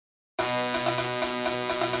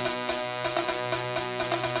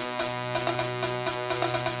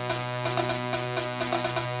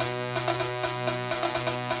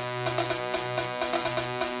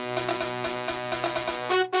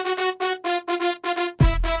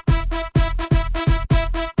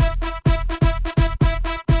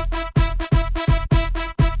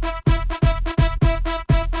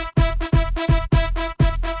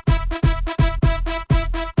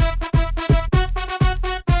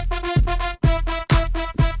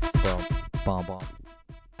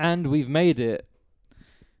And we've made it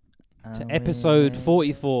to episode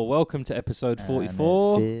 44. Welcome to episode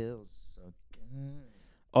 44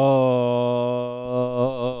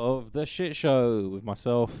 of The Shit Show with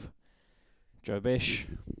myself, Joe Bish,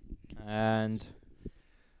 and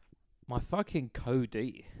my fucking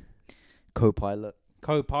Co-pilot,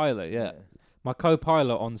 yeah. My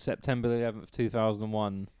co-pilot on September 11th,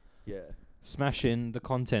 2001. Yeah. Smashing the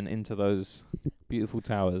content into those beautiful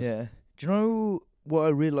towers. Yeah. Do you know what I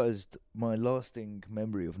realised my lasting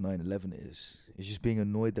memory of 9/11 is? It's just being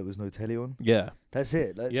annoyed there was no telly on. Yeah. That's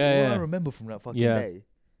it. That's all I remember from that fucking day.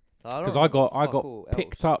 Because I got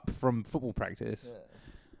picked up from football practice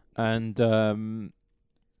and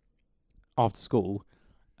after school,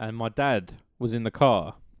 and my dad was in the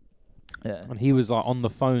car. Yeah. And he was like on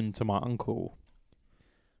the phone to my uncle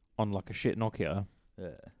on like a shit Nokia. Yeah.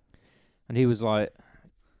 And he was like,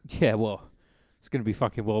 yeah, well, it's going to be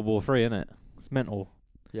fucking World War III, innit? It's mental.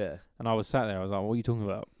 Yeah. And I was sat there, I was like, what are you talking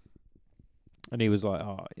about? And he was like,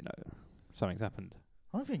 oh, something's happened.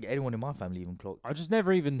 I don't think anyone in my family even clocked. I just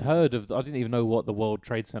never even heard of, I didn't even know what the World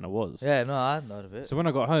Trade Center was. Yeah, no, I hadn't heard of it. So when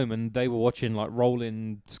I got home and they were watching like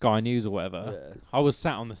rolling Sky News or whatever, I was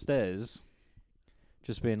sat on the stairs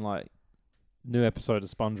just being like, new episode of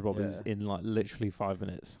Spongebob is in like literally 5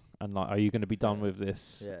 minutes. And like, are you going to be done with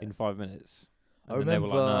this in 5 minutes? And I remember,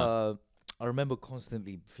 they were like, nah. I remember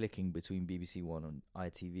constantly flicking between BBC One and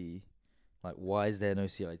ITV. Like, why is there no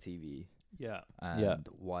CITV? Yeah. And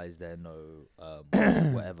why is there no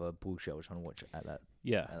whatever bullshit I was trying to watch at that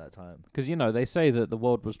time? Because, they say that the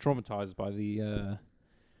world was traumatized by the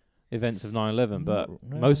events of 9/11, but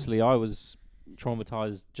mostly I was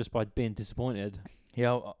traumatized just by being disappointed.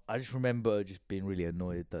 Yeah, I just remember just being really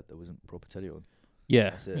annoyed that there wasn't proper telly on.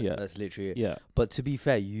 Yeah, that's it. Yeah. That's literally it. Yeah. But to be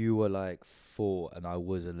fair, you were like 4 and I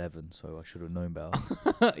was 11, so I should have known better.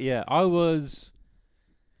 Yeah, I was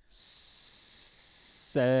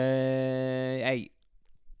 8.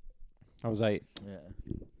 I was 8.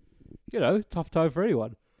 Yeah. Tough time for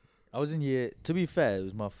anyone. I was in to be fair, it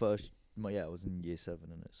was my first, I was in year 7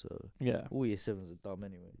 in it, so. Yeah. All year 7s are dumb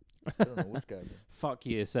anyway. I don't know what's going on. Fuck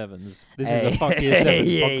year 7s. This is a fuck year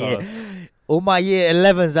 7s podcast. Yeah. All my year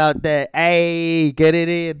 11s out there, hey, get it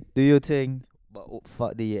in, do your thing. But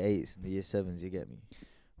fuck the year 8s and the year 7s, you get me?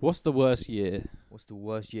 What's the worst year? What's the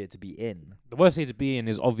worst year to be in? The worst year to be in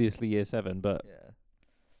is obviously year 7, but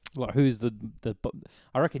like who's the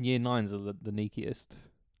I reckon year 9s are the neakiest.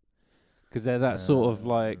 Because they're that sort of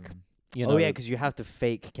like, Oh yeah, because you have to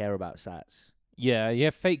fake care about sats. Yeah, you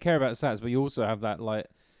have fake care about sats, but you also have that like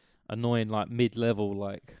annoying like mid-level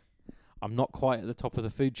like I'm not quite at the top of the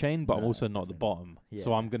food chain, but I'm also not at the bottom. Yeah.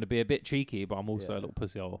 So I'm going to be a bit cheeky, but I'm also a little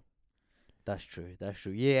pussyhole. That's true.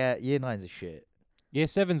 Yeah, year 9's a shit. Year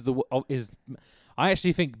 7's I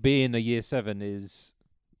actually think being a year 7 is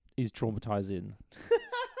traumatizing.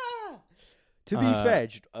 To be fair,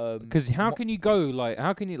 because how can you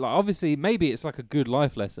obviously maybe it's like a good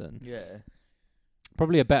life lesson. Yeah.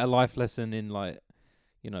 Probably a better life lesson in like,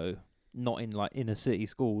 not in like inner city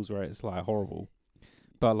schools where it's like horrible.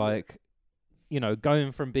 But like,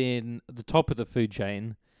 going from being at the top of the food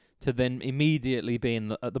chain to then immediately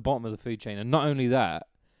being at the bottom of the food chain. And not only that,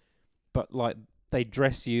 but like they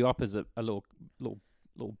dress you up as a little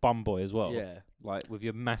bum boy as well. Yeah. Like with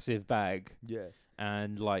your massive bag. Yeah.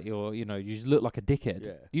 And like you just look like a dickhead.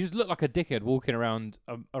 Yeah. You just look like a dickhead walking around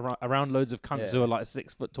around loads of cunts who are like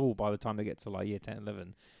 6 foot tall by the time they get to like year 10,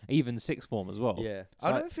 11, even sixth form as well. Yeah,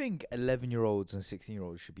 I don't think 11-year-olds and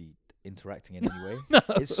 16-year-olds should be interacting in any way. No.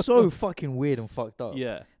 It's so fucking weird and fucked up.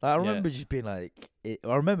 Yeah, like I remember just being like, I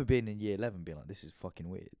remember being in year 11, being like, this is fucking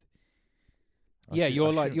weird.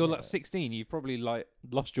 You're like 16. You've probably like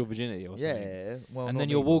lost your virginity or something. Yeah, well, and then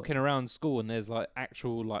you're walking around school and there's like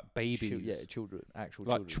actual like babies. Children, actual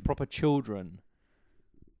like children, proper children.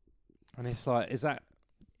 And it's like, is that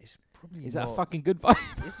a fucking good vibe?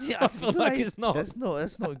 I feel like it's not. That's not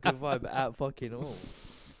a good vibe at fucking all.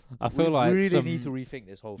 I feel like we really need to rethink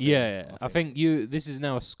this whole thing. Yeah, I think this is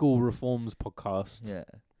now a school reforms podcast. Yeah,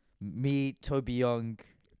 me, Toby Young.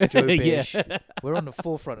 Joe Bish. We're on the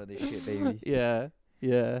forefront of this shit, baby. Yeah.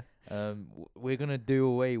 We're gonna do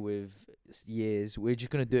away with years. We're just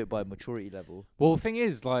gonna do it by maturity level. Well, the thing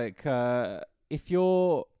is, like, if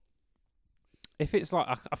it's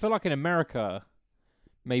like, I feel like in America,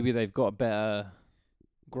 maybe they've got a better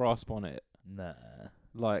grasp on it. Nah.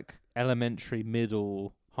 Like elementary,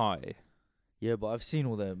 middle, high. Yeah, but I've seen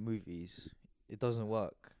all their movies. It doesn't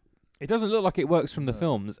work. It doesn't look like it works from the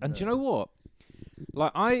films. And do you know what?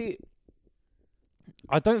 Like, I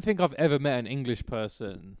don't think I've ever met an English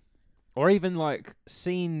person or even, like,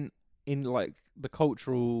 seen in, like, the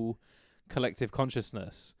cultural collective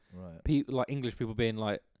consciousness. Right. People like English people being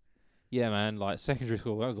like, yeah, man, like secondary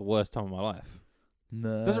school, that was the worst time of my life.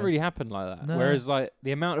 No. It doesn't really happen like that. No. Whereas like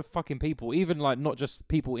the amount of fucking people, even like not just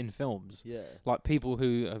people in films, Yeah. like people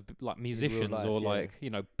who have like musicians life, or yeah. like, you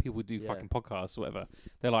know, people who do Yeah. fucking podcasts or whatever.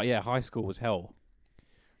 They're like, yeah, high school was hell.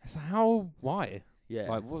 It's like, how? Why? Yeah.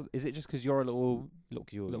 Like, what, is it just because you're a little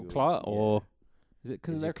You're- clut, yeah. or is it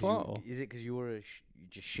because Is they're it 'cause you- clut? Or? Is it because you were you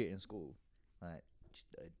just shit in school? Like, just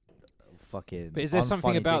fucking. But is there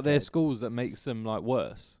something unfunny about their dickhead. schools that makes them like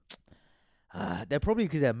worse? They're probably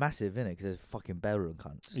because they're massive, innit? Because there's fucking bedroom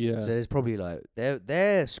cunts. Yeah. So there's probably like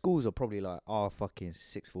their schools are probably like our fucking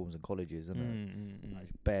sixth forms and colleges, isn't it? Like,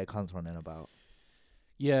 bare cunts running about.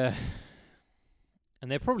 Yeah. And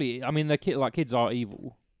they're probably. I mean, kids are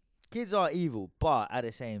evil. Kids are evil, but at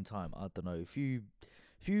the same time, I don't know. If you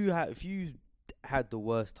had the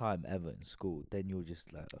worst time ever in school, then you're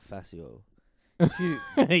just like a facio. If you,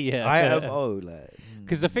 Yeah. IMO, like.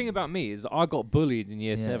 Because the thing about me is I got bullied in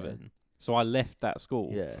year Yeah. 7, so I left that school.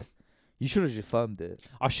 Yeah. You should have just filmed it.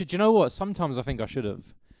 I should. You know what? Sometimes I think I should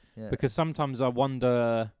have, Yeah. because sometimes I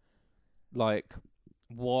wonder, like,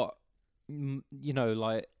 what, you know,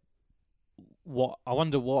 like, what I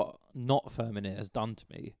wonder what not firming it has done to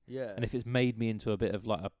me, yeah. and if it's made me into a bit of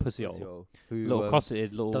like a pussy hole, Facio who little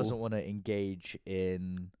cosseted, little. doesn't want to engage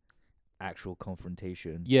in actual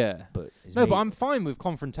confrontation. Yeah. But it's No, but made- I'm fine with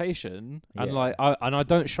confrontation, and Yeah. like I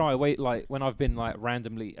don't shy away. Like when I've been like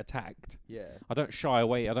randomly attacked, yeah. I don't shy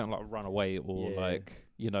away. I don't like run away or Yeah. like,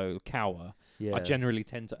 you know, cower. Yeah. I generally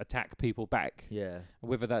tend to attack people back, Yeah.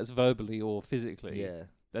 whether that's verbally or physically. Yeah.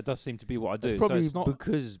 That does seem to be what I do. That's probably so it's not.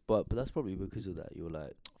 because, but that's probably because of that. You're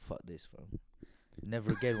like, fuck this, fam.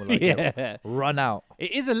 Never again will I get Yeah, run out.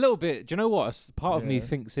 it is a little bit. Do you know what? Part of me Yeah.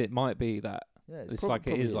 thinks it might be that Yeah, it's like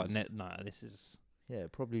it is like nah. This is Yeah,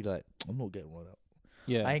 probably like I'm not getting run out.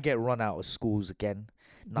 yeah. I ain't getting run out of schools again.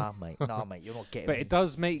 Nah, mate. Nah, mate. You're not getting. But me. it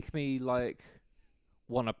does make me like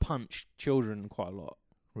want to punch children quite a lot.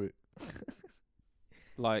 Right.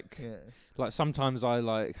 Like Yeah. like sometimes I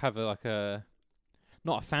like have a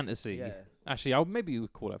not a fantasy. Yeah. Actually, maybe you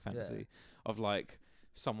would call it a fantasy of like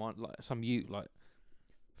someone like some youth like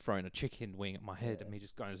throwing a chicken wing at my head Yeah. and me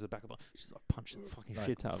just going to the back of my just like punching the fucking Like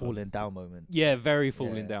shit out of them. falling down moment. Yeah, very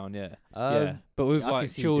falling Yeah. down. Yeah, Um, yeah. But with I can like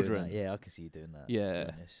see you doing children, that. Yeah, I can see you doing that. yeah, To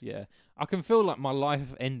be honest. yeah. I can feel like my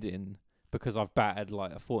life ending because I've battered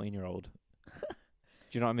like a 14-year-old. Do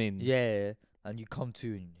you know what I mean? Yeah, and you come to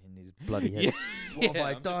in his bloody head. What have I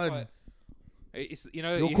I'm just done? like- it's you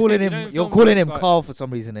know You're you calling know him. in You're films calling where him it's like- Carl for some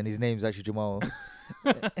reason, and his name's actually Jamal.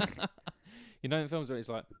 You know in films where it's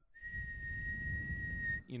like,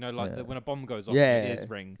 you know, like Yeah. when a bomb goes off, Yeah. and it is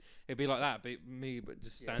ring. It'd be like that, but me, but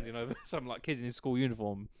just standing over some like kids in his school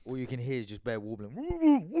uniform. All you can hear is just bear warbling.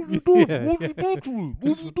 Yeah, What have you done to him?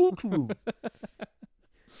 What have you done to him?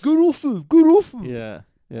 Get off him! Get off him! Yeah,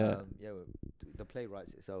 yeah, Yeah. The play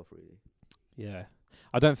writes itself, really. yeah.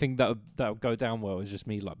 I don't think that would go down well. It's just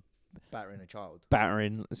me like Battering a child.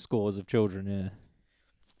 battering scores of children. Yeah.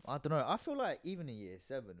 I don't know. I feel like even in year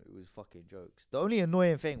 7, it was fucking jokes. The only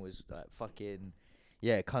annoying thing was like fucking,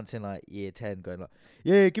 cunts in like year 10 going like,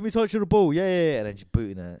 yeah, give me a touch of the ball, yeah, and then just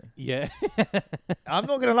booting it. Yeah. I'm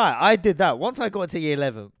not gonna lie, I did that once I got to year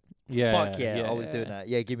 11. Yeah. Fuck yeah, I was doing that.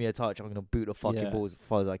 Yeah, give me a touch. I'm gonna boot the fucking Yeah. ball as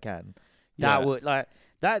far as I can. Yeah. That would like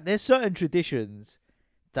that. There's certain traditions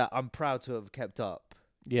that I'm proud to have kept up.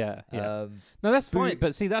 Yeah. Yeah. Um, No, that's fine. boot-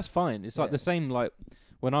 But see, that's fine. It's like Yeah. the same like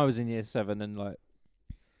when I was in year 7 and like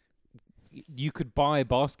you could buy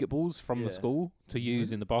basketballs from the Yeah. school to use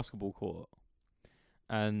Mhm. in the basketball court.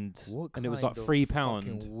 And what and it was kind like of £3.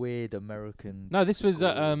 fucking weird American. No, this was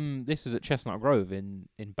at school? this was at Chestnut Grove in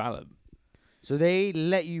Balham. So they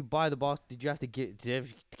let you buy the bas. Did you have to Did you have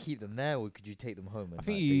to keep them there, or could you take them home? And, I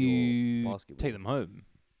think like, do your you basketball? take them home.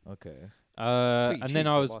 Okay. And then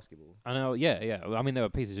I was basketball. I know yeah. I mean they were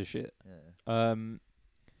pieces of shit. Yeah.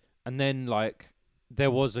 And then like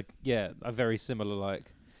there was a very similar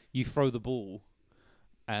like you throw the ball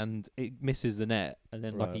and it misses the net and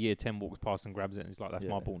then like a Right. year 10 walks past and grabs it and he's like that's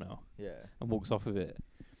my Yeah. ball now Yeah. and walks off with it.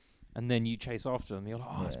 And then you chase after them. You're like,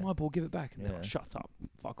 oh, it's Yeah. my ball. Give it back. And they're like, Yeah. shut up,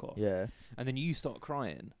 fuck off. Yeah. And then you start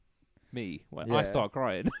crying. Me, I Yeah. start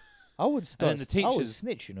crying. I would start. then the I would teachers-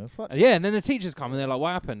 snitch. You know. Fuck. And yeah, and then the teachers come and they're like,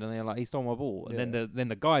 what happened? And they're like, he stole my ball. And Yeah. then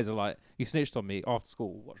the guys are like, you snitched on me after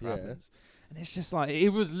school. Watch what Yeah. happens. And it's just like it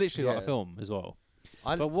was literally like a Yeah. film as well.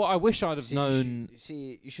 I But what I wish I'd have see, known.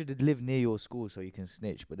 you should live near your school so you can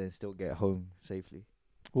snitch, but then still get home safely.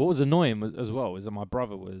 What was annoying as well is that my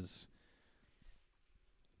brother was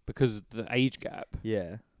because of the age gap.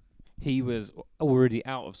 Yeah. he was already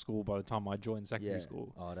out of school by the time I joined secondary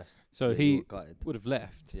school. Oh, that's So yeah, he you're gutted. would have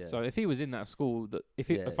left. Yeah. So if he was in that school that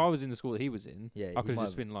if I was in the school that he was in, Yeah, I he could have might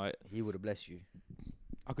just been like, he would have blessed you.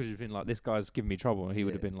 I could have been like, this guy's giving me trouble, and he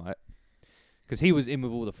would have Yeah. been like, because he was in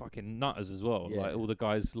with all the fucking nutters as well, Yeah. like all the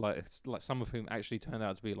guys, like some of whom actually turned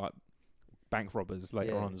out to be like bank robbers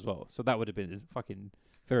later Yeah. on as well. So that would have been fucking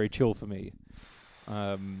very chill for me.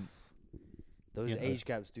 Those you know. age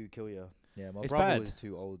gaps do kill you. Yeah, my It's brother bad. was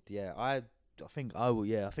too old. Yeah, I think I will.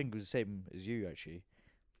 Yeah, I think it was the same as you actually.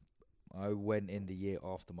 I went in the year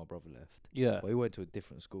after my brother left. Yeah, Well, he went to a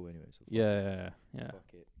different school anyway. So yeah.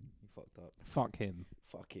 Fuck it. He fucked up. Fuck him.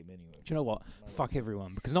 Fuck him anyway. Do you know what? No, Fuck no.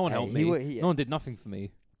 everyone, because no one Hey, helped he me. wa- he- No one did nothing for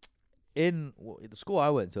me. In the school I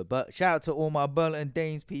went to, but shout out to all my Burlington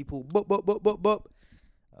Danes people.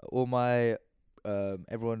 All my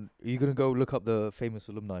everyone. Are you gonna go look up the famous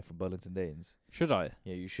alumni from Burlington Danes? Should I?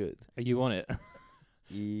 Yeah, you should. Are you on it?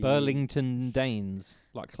 Ye- Burlington Danes,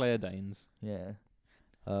 like Claire Danes, Yeah.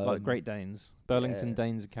 like Great Danes. Burlington yeah.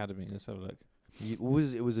 Danes Academy. Let's have a look. It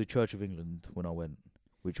was a Church of England when I went,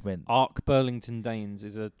 which meant Arc Burlington Danes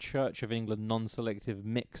is a Church of England non-selective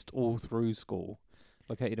mixed all-through school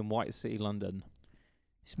located in White City, London.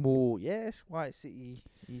 small. Yes, White City,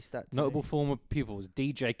 East that. Notable former pupils: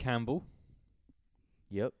 DJ Campbell,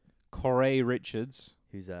 Yep. Corey Richards.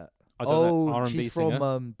 Who's that? I don't know, R&B she's singer.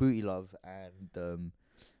 from Booty Love and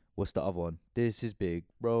what's the other one? This is big,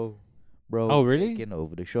 bro. Oh, really? Taking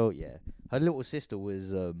over the show. Yeah. Her little sister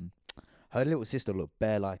was her little sister looked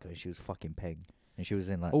bare like her. And she was fucking Peng, and she was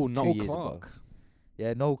in like 2 Noel years Clark. ago.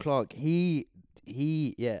 Yeah, Noel Clark. He.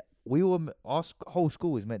 Yeah. We were our whole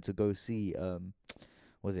school was meant to go see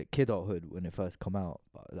was it Kidulthood when it first come out,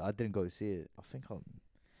 but I didn't go see it. I think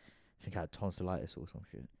I had tonsillitis or some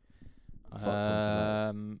shit. Fuck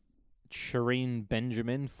tonsillitis. Shireen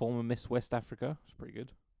Benjamin, former Miss West Africa. It's pretty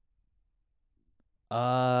good.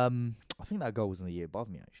 I think that girl was in the year above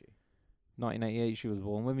me actually. 1988 she was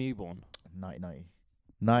born. When were you born? 1990.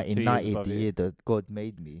 2 years 1990, above the you. year that God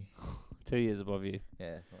made me. 2 years above you.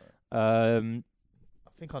 Yeah. I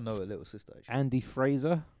think I know her little sister actually. Andy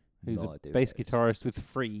Fraser, who's No a idea bass who that is. guitarist with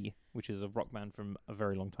Free, which is a rock band from a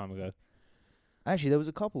very long time ago. Actually, there was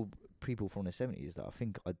a couple people from the 70s that I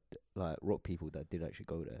think like rock people that did actually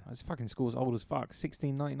go there. This fucking school's old as fuck.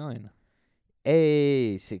 1699.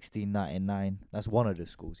 Hey, 1699. That's one of the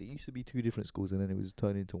schools. It used to be 2 different schools, and then it was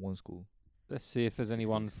turned into one school. Let's see if there's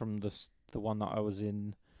anyone 60s. from the one that I was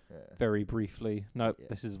in Yeah. very briefly. No, Yeah.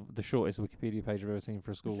 this is the shortest Wikipedia page I've ever seen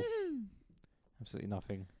for a school. Absolutely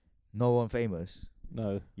nothing. No one famous.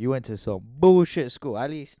 No. You went to some bullshit school. At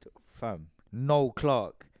least, fam. Noel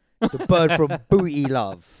Clark, the bird from Booty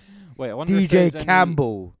Love. Wait, I wonder if DJ there's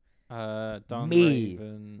Campbell. Any, Dunraven.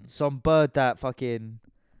 Me. Some bird that fucking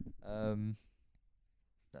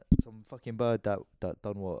some fucking bird that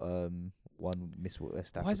done what won Miss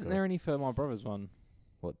West Africa. Why isn't there any for my brother's one?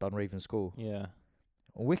 What, Dunraven School? Yeah.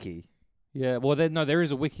 On Wiki. Yeah, well, there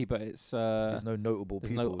is a wiki, but it's There's no notable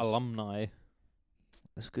there's pupils. no alumni.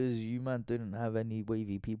 That's because you man didn't have any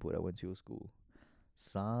wavy people that went to your school.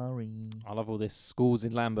 Sorry. I love all this schools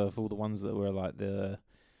in Lambeth, all the ones that were like the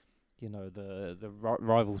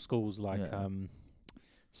rival schools like Yeah.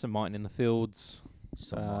 St Martin in the Fields.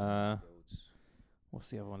 What's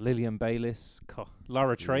the other one? Lillian Bayliss,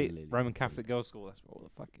 Lara Trait, Lillian Roman Catholic Girls' School. That's all the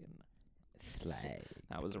fucking. Slag.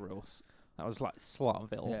 That was a real. That was like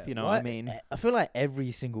Slutville, Yeah, if you know what I mean. I feel like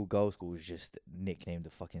every single girls' school is just nicknamed the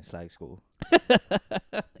fucking slag school.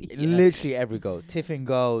 Literally every girl. Tiffin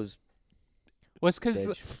girls. Well, it's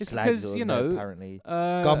because slags you on there, know apparently.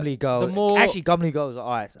 uh, Gumley girls. the more- Actually, Gumley girls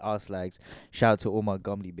are slags. Shout out to all my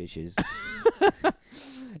Gumley bitches.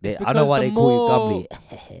 It's I know because why the they call more you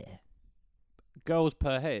Gumley. girls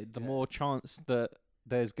per head, the Yeah. more chance that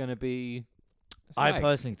there's going to be. I slags.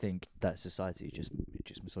 personally think that society is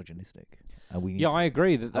just misogynistic, and we need Yeah, to, I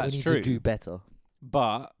agree that and that's we need true. to do better.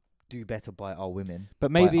 But Do better by our women.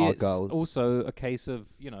 maybe our it's girls. also a case of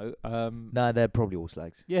Nah, they're probably all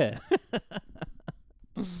slags. yeah.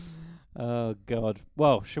 Oh God.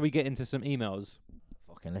 Well, shall we get into some emails?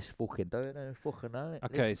 Fucking let's fucking do it. Fucking know it.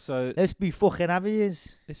 Okay, so Let's be fucking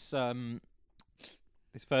obvious. this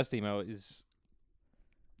first email is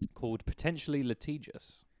called potentially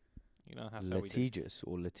litigious. You know, that's how we do. Litigious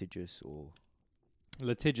or litigious or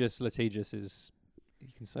Litigious is,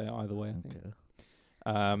 you can say it either way, I think.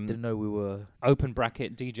 okay. Didn't know we were Open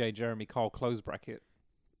bracket DJ Jeremy Carl, close bracket.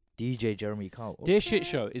 DJ Jeremy Carl. Dear Shit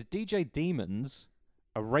Show, is DJ Demons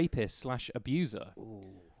a rapist / abuser?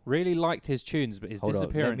 Really liked his tunes, but his Hold on,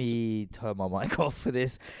 disappearance. let me turn my mic off for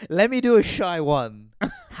this. Let me do a shy one.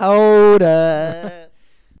 Hold up.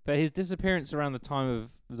 But his disappearance around the time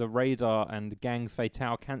of the radar and gang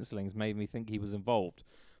fatale cancellings made me think he was involved.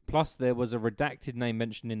 Plus, there was a redacted name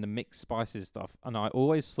mentioned in the mixed spices stuff, and I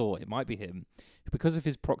always thought it might be him because of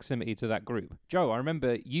his proximity to that group. Joe, I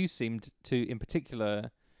remember you seemed to, in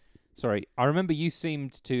particular... Sorry, I remember you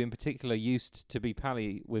seemed to, in particular, used to be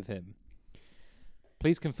pally with him.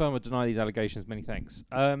 Please confirm or deny these allegations. Many thanks.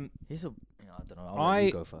 He's a... I don't know. I'll let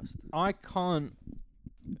you go first. I can't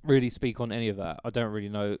really speak on any of that. I don't really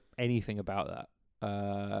know anything about that.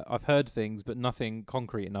 I've heard things, but nothing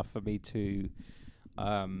concrete enough for me to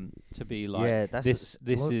be like, this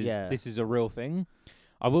is a real thing.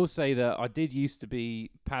 I will say that I did used to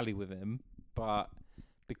be pally with him, but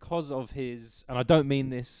because of his, and I don't mean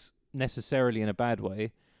this necessarily in a bad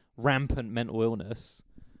way, rampant mental illness,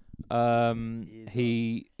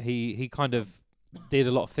 he kind of did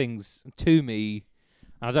a lot of things to me,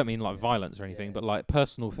 and I don't mean like violence or anything, but like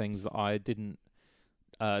personal things that I didn't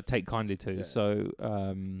take kindly to. Yeah. So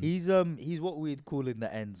he's what we'd call in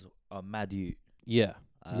the ends a mad youth. Yeah.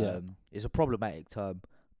 It's a problematic term,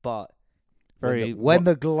 but very when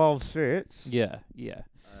the glove fits. Yeah.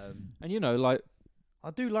 And you know, like,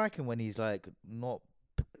 I do like him when he's like not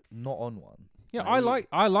on one. Yeah, I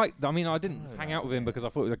mean, I didn't hang out with him because I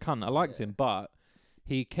thought he was a cunt. I liked him, but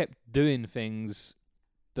he kept doing things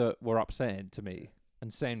that were upsetting to me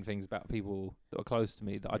and saying things about people that were close to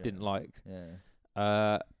me that I didn't like. Yeah.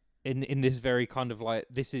 In this very kind of like,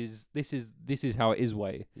 this is how it is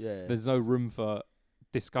way. Yeah. There's no room for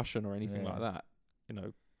discussion or anything like that, you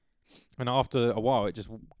know. And after a while, it just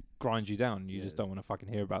grinds you down. You just don't want to fucking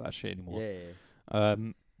hear about that shit anymore. Yeah.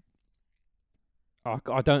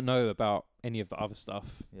 I don't know about any of the other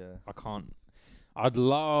stuff. Yeah. I can't. I'd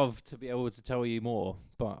love to be able to tell you more,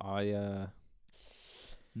 but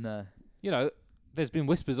no. You know, there's been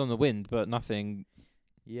whispers on the wind, but nothing.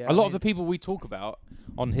 Yeah. A lot of the people we talk about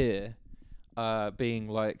on here, being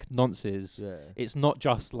like nonces. Yeah. It's not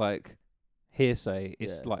just like hearsay.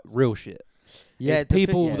 It's like real shit. Yeah. It's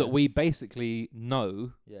people that we basically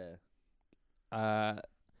know. Yeah.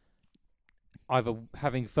 Either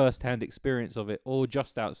having first-hand experience of it, or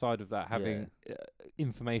just outside of that, having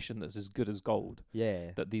information that's as good as gold.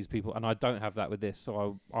 Yeah. That these people, and I don't have that with this,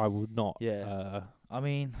 so I would not. Yeah. I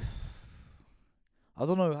mean, I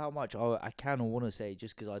don't know how much I can or want to say,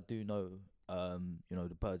 just because I do know, you know,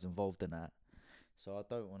 the birds involved in that. So I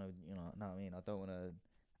don't want to, you know what I mean? I don't want to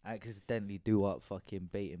accidentally do up fucking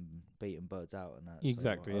baiting birds out and that.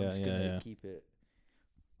 Exactly. So I'm just gonna keep it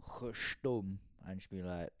stumm and just be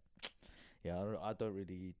like. Yeah, I don't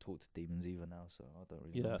really talk to demons either now, so I don't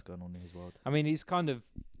really know what's going on in his world. I mean, he's kind of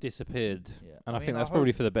disappeared, and I think that's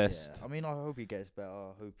probably for the best. Yeah. I mean, I hope he gets better.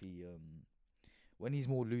 I hope he, when he's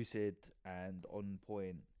more lucid and on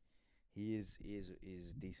point, he is a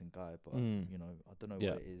decent guy. But you know, I don't know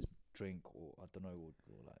what it is, drink or I don't know, or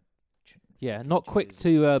like. Not quick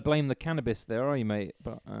to blame the cannabis there, are you, mate?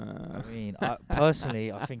 But I mean,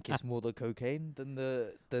 personally, I think it's more the cocaine than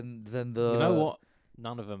the. You know what?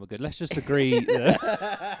 None of them are good. Let's just agree.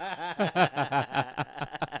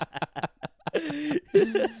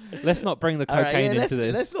 Let's not bring the cocaine into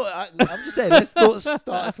this. Let's not. I'm just saying. Let's not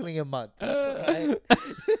start slinging mud. Right?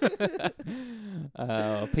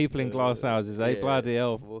 People in glass houses, eh? Bloody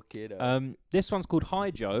hell. This one's called Hi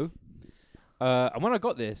Joe. And when I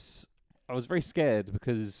got this, I was very scared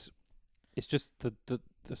because it's just the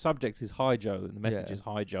subject is Hi Joe and the message is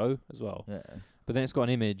Hi Joe as well. Yeah. But then it's got an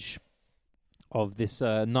image of this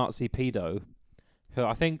Nazi pedo, who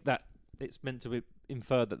I think that it's meant to be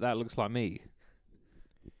inferred that looks like me.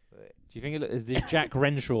 Wait. Do you think it's Jack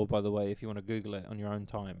Renshaw, by the way, if you want to Google it on your own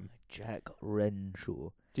time? Jack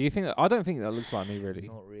Renshaw. Do you think that? I don't think that looks like me, really.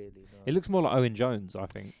 Not really, no. It looks more like Owen Jones, I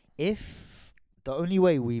think. If the only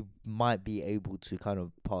way we might be able to kind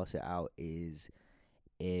of pass it out is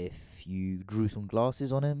if you drew some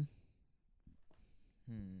glasses on him.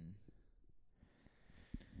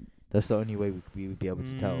 That's the only way we would be able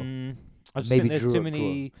to tell. I just think there's too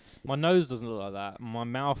many. My nose doesn't look like that. My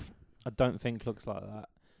mouth, I don't think looks like that.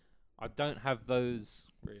 I don't have those.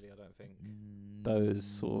 Really, I don't think those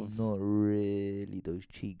sort of. Not really those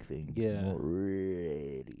cheek things. Yeah. Not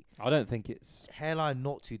really. I don't think it's hairline.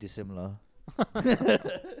 Not too dissimilar.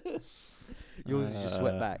 Yours is just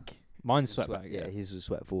swept back. Mine's swept back. Yeah, his was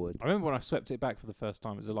swept forward. I remember when I swept it back for the first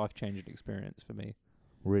time. It was a life-changing experience for me.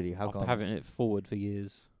 Really? How after having it forward for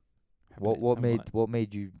years. What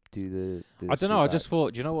made you do the I don't know. I just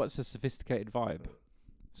thought, do you know what's a sophisticated vibe?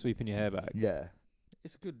 Sweeping your hair back. Yeah,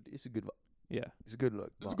 it's a good vibe. Yeah, it's a good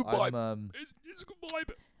look. It's a good vibe. It's a good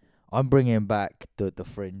vibe. I'm bringing back the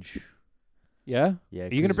fringe. Yeah. Yeah.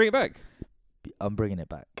 Are you gonna bring it back? I'm bringing it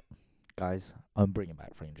back, guys. I'm bringing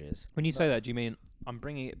back fringes. When you say that, do you mean I'm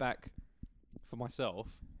bringing it back for myself,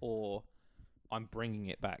 or I'm bringing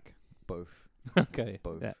it back? Both. Okay.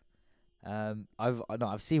 Both. Yeah.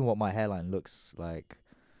 I've seen what my hairline looks like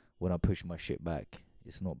when I push my shit back.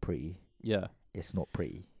 It's not pretty. Yeah. It's not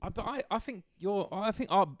pretty. I think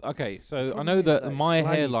okay. So I Probably know that like my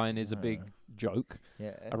slightly hairline is a big joke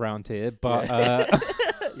around here, but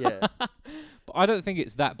Yeah. but I don't think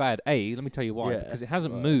it's that bad. Let me tell you why. Yeah, Because it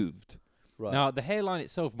hasn't right. moved. Right. Now the hairline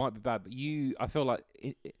itself might be bad, but I feel like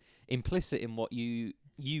implicit in what you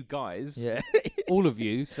guys, Yeah. all of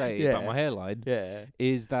you say about Yeah. my hairline, Yeah.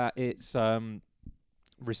 is that it's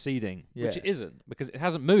receding, which Yeah. it isn't because it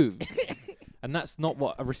hasn't moved. And that's not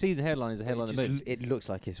what a receding hairline is. A hairline that moves. It looks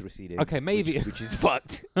like it's receding. Okay, maybe which is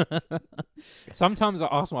fucked. Sometimes I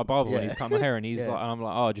ask my barber when he's cutting my hair, and he's Yeah. like, and I'm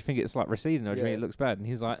like, "Oh, do you think it's like receding, or do you think Yeah. it looks bad?" And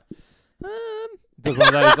he's like, does one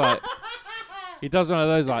of those like, he does one of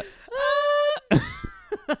those like,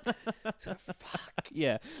 So fuck.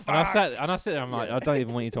 yeah. And I sit there, I'm like, Yeah. I don't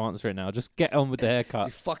even want you to answer it now. Just get on with the haircut.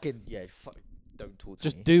 You fucking don't talk to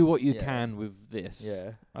Just me. do what you Yeah. can with this.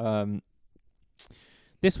 Yeah.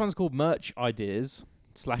 This one's called Merch Ideas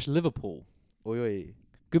 / Liverpool. Oi.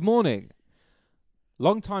 Good morning.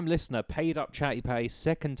 Long-time listener, paid up chatty pay,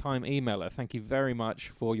 second-time emailer. Thank you very much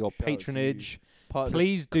for your Shout out to you. patronage. Part of the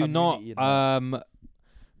Please do not community, innit?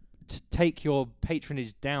 take your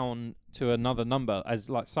patronage down to another number. As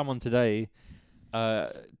like someone today,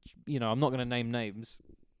 I'm not going to name names,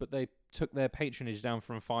 but they took their patronage down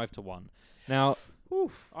from 5 to 1. Now,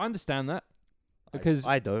 I understand that because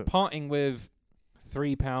I don't. parting with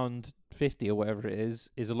 £3.50 or whatever it is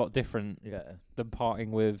a lot different Yeah. than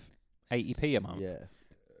parting with 80p a month. Yeah.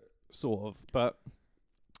 Sort of. But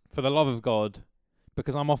for the love of God,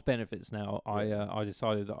 because I'm off benefits now, I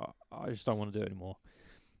decided that I just don't want to do it anymore.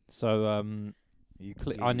 So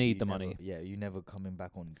I need the money. Yeah, you never coming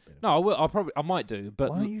back on. No, I will. I might do, but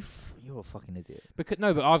Why are you? You're a fucking idiot. but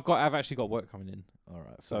I've actually got work coming in, All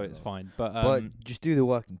right. so fair it's enough. fine. But But just do the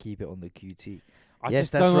work and keep it on the QT. I yes,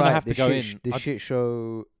 just that's don't want right. to have to go in. The shit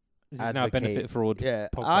show. This is now a benefit advocate- fraud Yeah,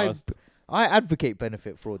 podcast. I advocate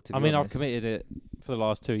benefit fraud. To be I mean, I've honest. committed it for the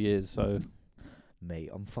last 2 years, so Mate,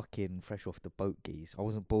 I'm fucking fresh off the boat, geez. I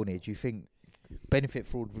wasn't born here. Do you think benefit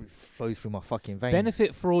fraud flows through my fucking veins?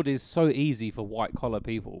 benefit fraud is so easy for white collar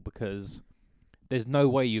people because there's no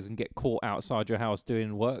way you can get caught outside your house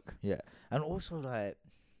doing work. Yeah, and also like.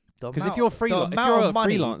 Because if you're the if you're amount a of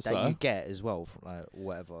money freelancer, that you get as well, like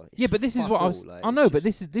whatever. yeah, but this is what I was. I know, but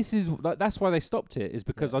this. this is like, that's why they stopped it. Is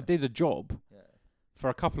because Yeah. I did a job Yeah.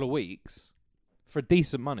 for a couple of weeks for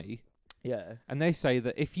decent money, Yeah. and they say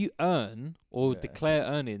that if you earn or Yeah. declare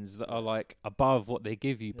earnings that are like above what they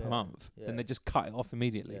give you per Yeah. month, Yeah. then they just cut it off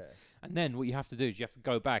immediately. Yeah. And then what you have to do is you have to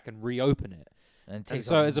go back and reopen it. And, it And takes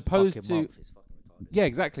so like as a opposed fucking to- month, it's fucking retarded. Yeah,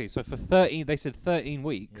 exactly. So for 13, they said 13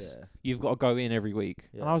 weeks, Yeah. you've got to go in every week.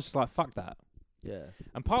 And Yeah. I was just like, fuck that. Yeah.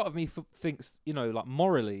 And part of me thinks, like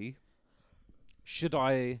morally, should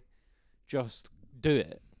I just do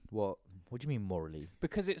it? What? What do you mean morally?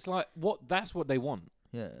 Because it's like, that's what they want.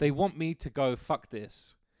 Yeah. They want me to go, fuck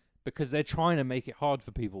this. Because they're trying to make it hard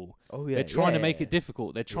for people. Oh yeah. They're trying to make yeah. it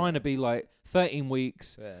difficult. They're trying Yeah. to be like, 13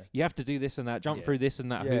 weeks, Yeah. you have to do this and that, jump Yeah. through this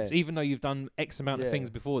and that Yeah. hoops. Even though you've done X amount of Yeah. things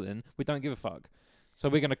before then, we don't give a fuck. So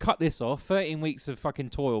we're going to cut this off, 13 weeks of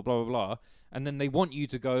fucking toil, blah, blah, blah. And then they want you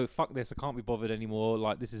to go, fuck this, I can't be bothered anymore,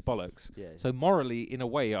 like, this is bollocks. Yeah. So morally, in a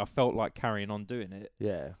way, I felt like carrying on doing it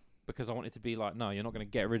Yeah. because I wanted to be like, no, you're not going to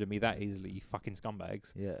get rid of me that easily, you fucking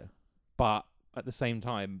scumbags. Yeah. But at the same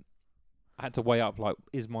time, I had to weigh up, like,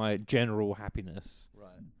 is my general happiness Right.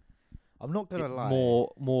 I'm not gonna lie.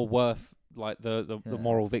 more worth, like, the Yeah.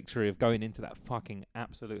 moral victory of going into that fucking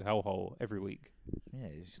absolute hellhole every week? Yeah,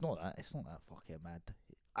 it's not that fucking mad.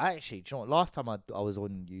 I actually, do you know what, last time I was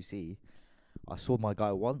on UC, I saw my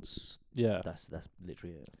guy once. Yeah. That's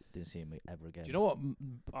literally it. Didn't see him ever again. Do you know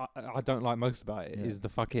what I don't like most about it is Yeah. the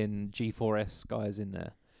fucking G4S guys in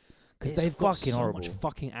there. Because It's they've got fucking so much horrible.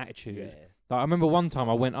 fucking attitude. Yeah. Like, I remember one time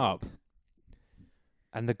I went up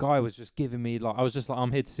and the guy was just giving me, like, I was just like,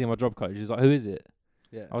 I'm here to see my job coach. He's like, who is it?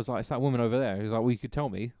 Yeah. I was like, it's that woman over there. He was like, well, you could tell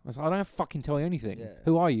me. I was like, I don't fucking tell you anything. Yeah.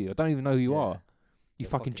 Who are you? I don't even know who you Yeah. are. You They're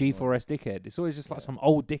fucking fucking G4S dickhead. It's always just like Yeah. some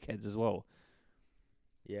old dickheads as well.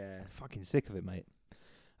 Yeah. Fucking sick of it, mate.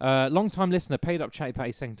 Long time listener, paid up chatty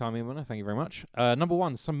patty, second time emailer. Thank you very much. Number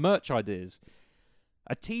one, some merch ideas.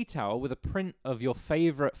 A tea towel with a print of your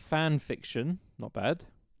favourite fan fiction. Not bad.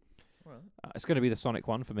 Right. It's going to be the Sonic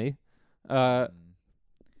one for me. I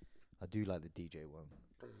do like the DJ one.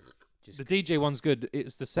 Just The DJ one's good.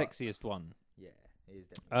 It's the sexiest one. Yeah, it is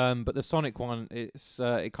definitely. But the Sonic one, it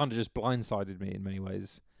kind of just blindsided me in many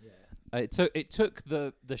ways. Yeah. It took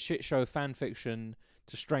the shit show fan fiction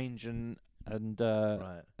to strange and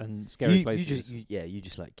Right. and scary places. You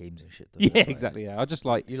just like games and shit. Though. Yeah, That's why. exactly. Yeah, I just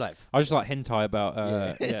like You like. hentai about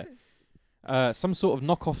some sort of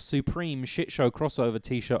knockoff Supreme shit show crossover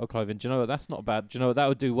T-shirt or clothing. Do you know what? That's not bad. Do you know what that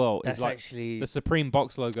would do well? That's is like actually the Supreme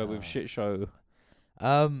box logo with shit show.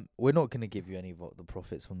 We're not gonna give you any of the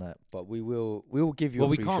profits from that, but we will give you. Well, a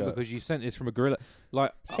we free can't shirt. because you sent this from a gorilla.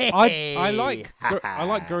 Like I like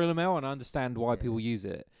Gorilla Mail and I understand why people use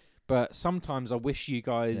it, but sometimes I wish you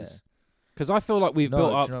guys, because I feel like we've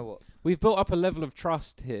built up. Do you know what? We've built up a level of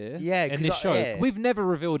trust here in this show. We've never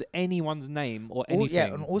revealed anyone's name or anything. Yeah,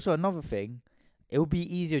 and also another thing, it would be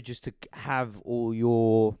easier just to have all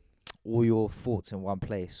your thoughts in one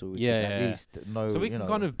place, so we can at least know. So we can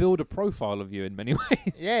kind of build a profile of you in many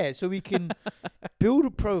ways. Yeah, so we can build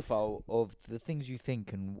a profile of the things you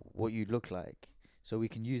think and what you look like, so we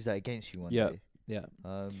can use that against you one day. Yeah.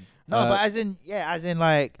 But as in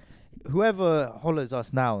like, whoever hollers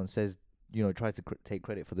us now and says, tries to take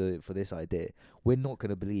credit for this idea, we're not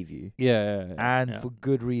gonna believe you. And for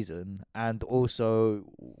good reason, and also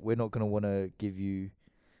we're not gonna want to give you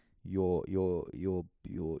your. Do you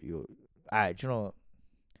know what?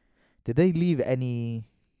 Did they leave anything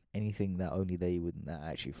that only they wouldn't? Nah,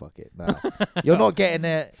 actually, fuck it. Nah, you're not getting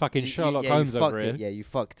it. Fucking Sherlock Holmes over here. Yeah, you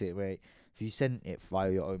fucked it, right? If you sent it via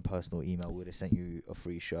your own personal email, we'd have sent you a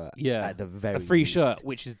free shirt. Yeah, at the very a free least. shirt,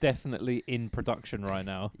 which is definitely in production right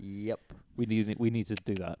now. Yep, we need to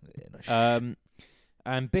do that. Yeah, no,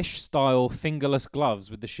 and Bish style fingerless gloves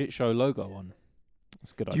with the shit show logo on.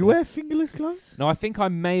 That's a good. Do you wear fingerless gloves? No, I think I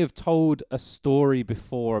may have told a story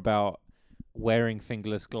before about wearing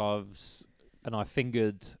fingerless gloves, and I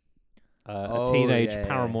fingered a teenage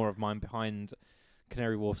paramour of mine behind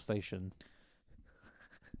Canary Wharf Station.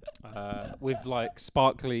 With like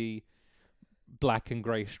sparkly black and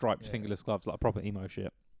grey striped fingerless gloves, like proper emo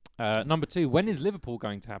shit. Number 2, when is Liverpool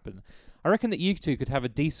going to happen? I reckon that you two could have a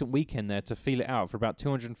decent weekend there to feel it out for about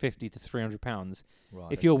 £250 to £300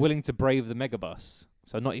 if you're willing to brave the megabus.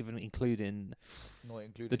 So not including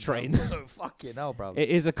the train. Fucking hell, bro. It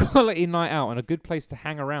is a quality night out and a good place to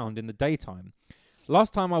hang around in the daytime.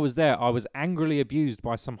 Last time I was there, I was angrily abused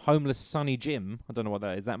by some homeless Sonny Jim. I don't know what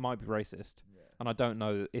that is. That might be racist. And I don't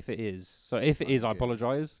know if it is. So if it is, I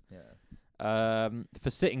apologise. For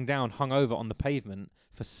sitting down hungover on the pavement,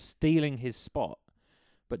 for stealing his spot.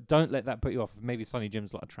 But don't let that put you off. Maybe Sonny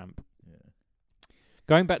Jim's like a tramp.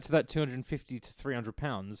 Going back to that £250 to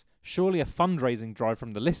 £300, surely a fundraising drive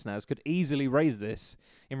from the listeners could easily raise this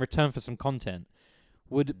in return for some content.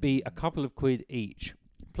 Would be a couple of quid each.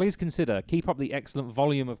 Please consider, keep up the excellent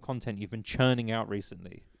volume of content you've been churning out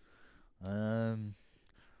recently. I'm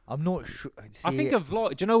not sure. See, I think a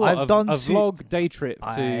vlog. Do you know what? I've done a vlog day trip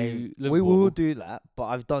to Liverpool. We will do that, but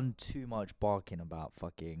I've done too much barking about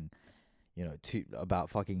fucking, about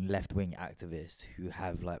fucking left wing activists who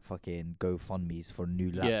have like fucking GoFundMe's for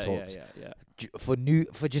new laptops. For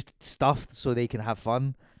just stuff so they can have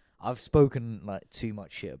fun. I've spoken like too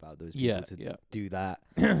much shit about those people to do that.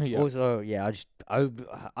 Also,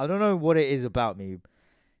 I don't know what it is about me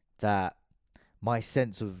that my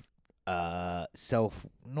sense of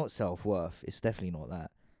not self-worth, it's definitely not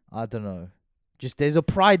that. I don't know. Just there's a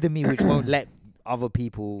pride in me which won't let other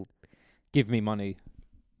people give me money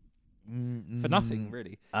for nothing,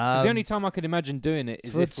 really. The only time I could imagine doing it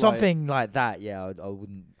is for if something like that. Yeah, I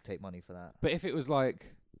wouldn't take money for that. But if it was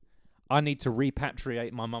like, I need to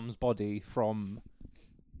repatriate my mum's body from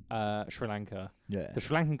Sri Lanka. Yeah, the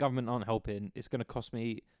Sri Lankan government aren't helping. It's going to cost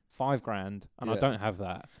me $5,000, and I don't have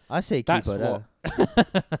that. I say that's keep her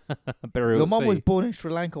there. Your mum was born in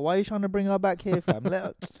Sri Lanka. Why are you trying to bring her back here, fam? Let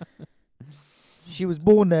her. She was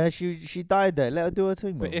born there. She died there. Let her do her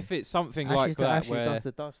thing. But if it's something like that, where dust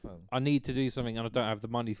the dust, fam. I need to do something and I don't have the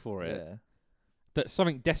money for it, that's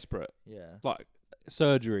something desperate, like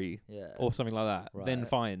surgery, or something like that, then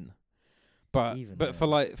fine. But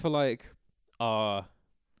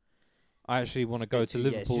I actually want to go to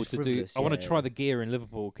Liverpool to do. I want to try the gear in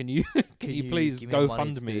Liverpool. Can you please go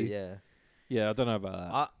fund me? Yeah, I don't know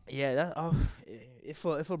about that. If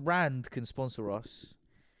a brand can sponsor us,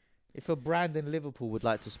 if a brand in Liverpool would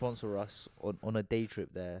like to sponsor us on a day trip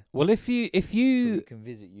there. Well, if you so we can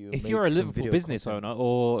visit you. If you're a Liverpool business owner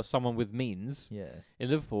or someone with means in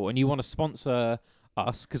Liverpool and you want to sponsor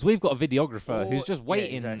us, because we've got a videographer who's just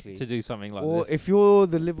waiting to do something like this. Or if you're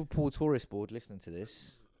the Liverpool Tourist Board listening to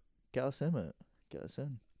this. Get us in, mate. Get us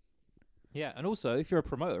in. Yeah, and also, if you're a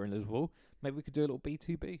promoter in Liverpool, maybe we could do a little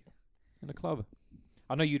B2B in a club.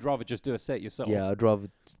 I know you'd rather just do a set yourself. Yeah, I'd rather.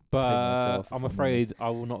 But I'm afraid I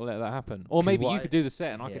will not let that happen. Or maybe you could do the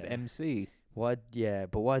set and I could MC. Yeah,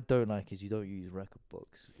 but what I don't like is you don't use record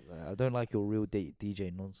books. Like, I don't like your real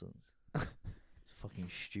DJ nonsense. It's fucking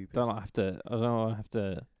stupid. I don't have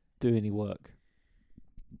to do any work.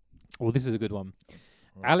 Well, this is a good one.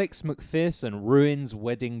 Right. Alex McPherson ruins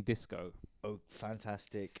wedding disco. Oh,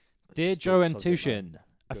 fantastic. Dear Joe and Subject Tushin, line.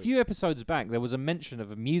 a Good. few episodes back there was a mention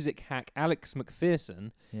of a music hack Alex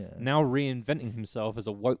McPherson Yeah. now reinventing himself as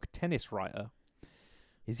a woke tennis writer.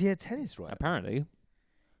 Is he a tennis writer? Apparently.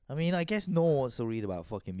 I mean, I guess no one wants to read about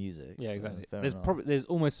fucking music. Yeah, so exactly. fair There's enough. there's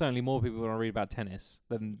almost certainly more people who want to read about tennis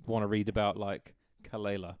than want to read about like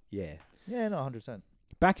Kalela. Yeah. Yeah, no, 100%.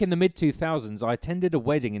 Back in the mid 2000s, I attended a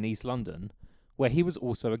wedding in East London where he was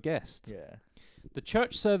also a guest. Yeah. The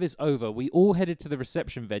church service over, we all headed to the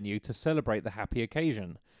reception venue to celebrate the happy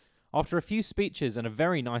occasion. After a few speeches and a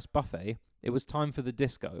very nice buffet, it was time for the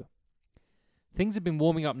disco. Things had been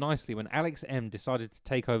warming up nicely when Alex M decided to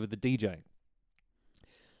take over the DJ.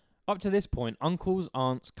 Up to this point, uncles,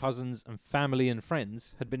 aunts, cousins, and family and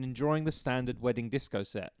friends had been enjoying the standard wedding disco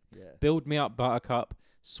set. Yeah. Build Me Up Buttercup,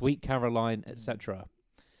 Sweet Caroline, etc.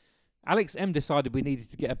 Alex M decided we needed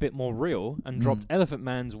to get a bit more real and dropped Elephant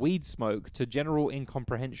Man's Weed Smoke to general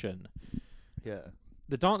incomprehension. Yeah.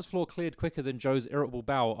 The dance floor cleared quicker than Joe's irritable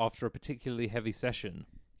bowel after a particularly heavy session.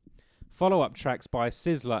 Follow-up tracks by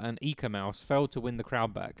Sizzler and Eka Mouse failed to win the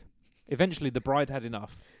crowd back. Eventually, the bride had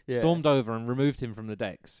enough, stormed over and removed him from the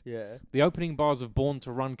decks. Yeah. The opening bars of Born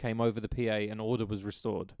to Run came over the PA and order was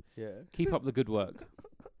restored. Yeah. Keep up the good work.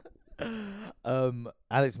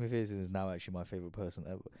 Alex McPherson is now actually my favorite person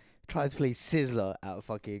ever. Tried to play Sizzler at a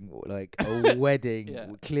fucking like a wedding, Yeah.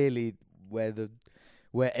 clearly where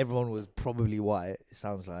everyone was probably white. It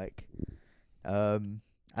sounds like, and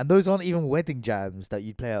those aren't even wedding jams that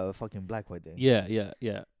you'd play at a fucking black wedding. Yeah, yeah,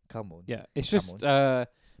 yeah. Come on. Yeah, it's Come just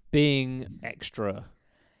being extra,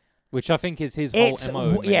 which I think is his whole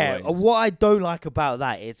MO. in many ways. What I don't like about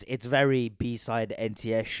that, it's very B-side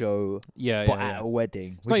NTS show, Yeah, but yeah, at yeah. a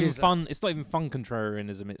wedding. It's not even fun. It's not even fun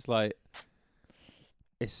contrarianism. It's like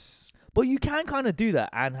it's. But you can kind of do that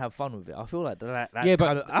and have fun with it. I feel like that's Yeah, but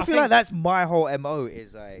kind of. I I feel think- like that's my whole MO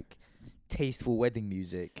is like tasteful wedding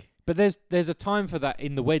music. But there's a time for that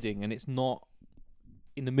in the wedding, and it's not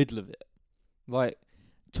in the middle of it. Like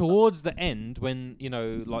towards the end, when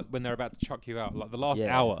like when they're about to chuck you out, like the last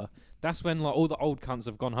Yeah. hour, that's when like all the old cunts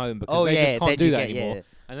have gone home because Oh they yeah, just can't then do you that get- anymore. yeah.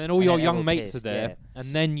 And then all And your then young everyone mates are pissed, there, yeah.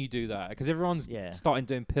 and then you do that because everyone's Yeah. starting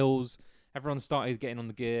doing pills. Everyone's started getting on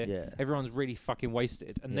the gear. Yeah. Everyone's really fucking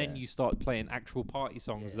wasted, and then Yeah. you start playing actual party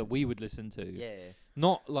songs Yeah. that we would listen to. Yeah.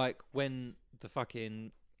 Not like when the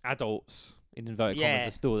fucking adults in inverted commas Yeah.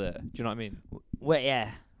 are still there. Do you know what I mean? Well,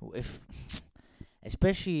 yeah. If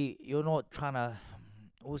especially you're not trying to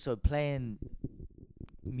also playing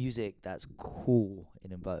music that's cool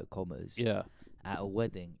in inverted commas Yeah. at a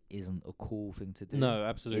wedding isn't a cool thing to do. No,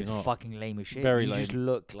 absolutely it's not. fucking lame as shit. Very you just lame.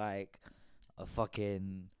 look like a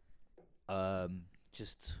fucking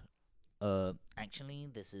actually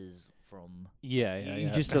this is from Yeah, yeah, you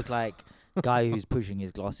yeah. just look like guy who's pushing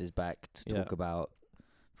his glasses back to Yeah. talk about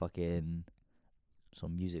fucking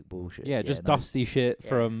some music bullshit. yeah, just no, dusty shit yeah.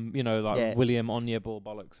 from like Yeah. William Onyebor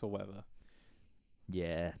bollocks or whatever.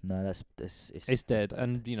 Yeah, no, that's It's that's dead, bad.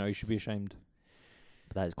 and you should be ashamed.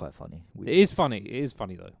 But that is quite funny. It is funny. It is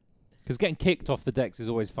funny though, because getting kicked off the decks is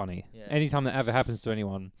always funny. Yeah. Anytime that ever happens to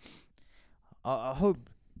anyone. I hope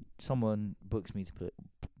someone books me to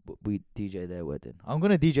we DJ their wedding. I'm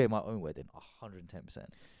gonna DJ my own wedding, 110%.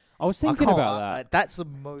 I was thinking about that. That's the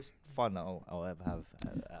most fun I'll ever have.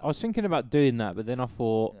 I was thinking about doing that, but then I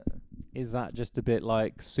thought, Yeah. is that just a bit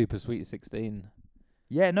like Super Sweet 16?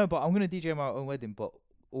 Yeah, no, but I'm gonna DJ my own wedding. But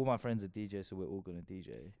all my friends are DJs, so we're all gonna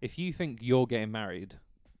DJ. If you think you're getting married,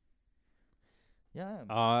 Yeah.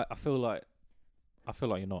 I feel like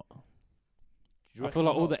you're not. I feel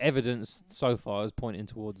like all the evidence so far is pointing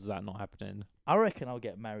towards that not happening. I reckon I'll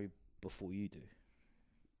get married before you do.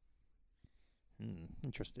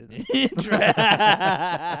 Interesting. Because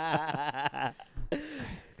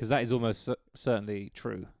Because that is almost certainly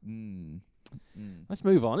true. Mm. Let's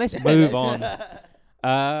move on. Let's move on.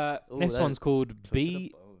 Ooh, Next that one's called Close to the Be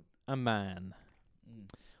bone. a Man. Mm.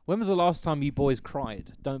 When was the last time you boys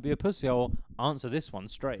cried? Don't be a pussy. I'll answer this one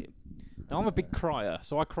straight. Now, I'm a big crier,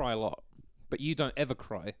 so I cry a lot. But you don't ever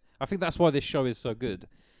cry. I think that's why this show is so good.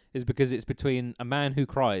 Is because it's between a man who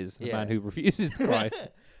cries and a man Yeah. who refuses to cry.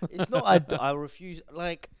 It's not. I refuse.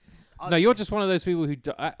 Like. No, you're just one of those people who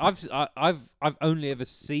I've only ever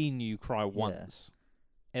seen you cry once,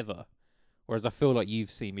 ever. Whereas I feel like you've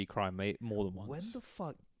seen me cry more than once. When the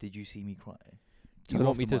fuck did you see me cry? Do you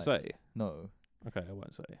want me to say? No. Okay, I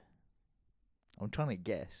won't say. I'm trying to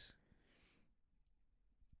guess.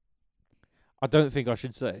 I don't think I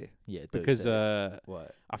should say Yeah, don't because say it.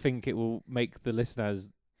 What? I think it will make the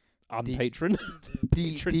listeners unpatron.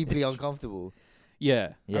 Deeply uncomfortable.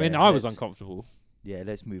 Yeah. Yeah, I mean, I was let's- uncomfortable. Yeah,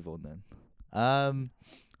 let's move on then.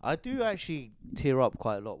 I do actually tear up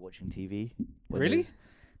quite a lot watching TV. when Really? there's-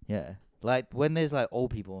 Yeah. Like when there's like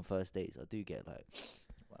old people on first dates, I do get like.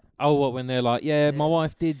 Oh, what when they're like, yeah, my Yeah.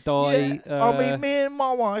 wife did die. I mean, me and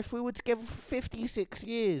my wife, we were together for 56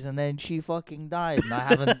 years, and then she fucking died, and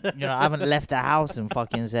I haven't left the house in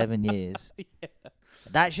fucking 7 years. Yeah.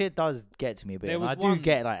 That shit does get to me a bit. There and was I do one-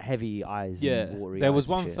 get like heavy eyes. Yeah, and watery there eyes was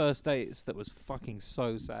and one shit. first dates that was fucking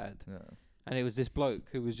so sad, Yeah. and it was this bloke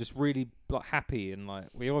who was just really like happy and like,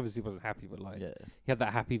 well, he obviously wasn't happy, but like Yeah. he had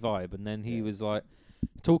that happy vibe, and then he Yeah. was like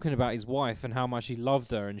talking about his wife and how much he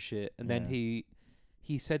loved her and shit, and then Yeah.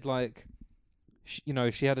 he said like,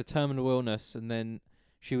 she had a terminal illness, and then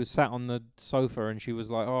she was sat on the sofa and she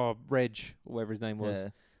was like, oh, Reg, or whatever his name was, Yeah.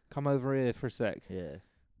 come over here for a sec, Yeah.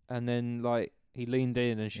 and then like he leaned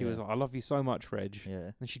in and she was Yeah. like, I love you so much, Reg.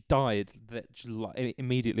 Yeah. And she died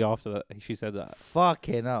immediately after that. She said that.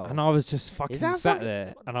 Fucking hell. And I was just fucking that sat fucking-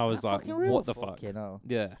 there, and I was that like, fucking real? what the fuck? Fucking hell.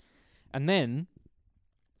 Yeah. And then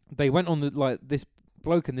they went on this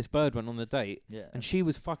bloke and this bird went on the date, Yeah. and she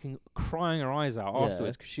was fucking crying her eyes out Yeah.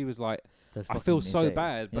 afterwards because she was like, That's I fucking feel so insane.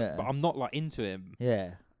 bad, but Yeah. I'm not like into him.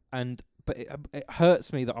 Yeah. But it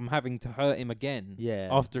hurts me that I'm having to hurt him again. Yeah.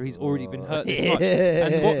 After he's already been Oh. hurt this much.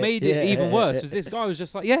 And what made it even worse was this guy was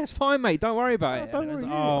just like, yeah, it's fine, mate, don't worry about it. don't And it was,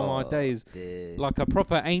 worry. oh, my days. Dude. Like a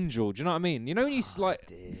proper angel. Do you know what I mean? You know when you like,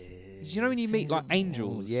 Dude. you know when you meet, like, Seems-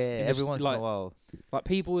 angels Yeah, in every this, once like- in a while. like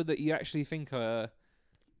people that you actually think are,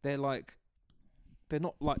 they're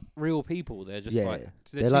not like real people. They're just Yeah. like,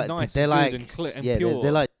 they're too like nice they're and like good and, and yeah, pure.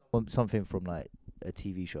 they're like something from like a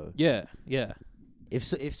TV show. yeah, yeah.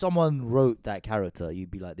 If someone wrote that character, you'd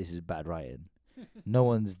be like, this is bad writing. No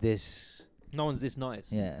one's this. No one's this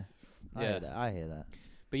nice. Yeah. I Yeah. hear that. I hear that.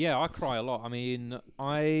 But yeah, I cry a lot. I mean,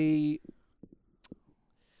 I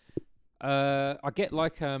get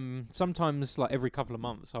like sometimes like every couple of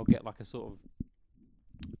months I'll get like a sort of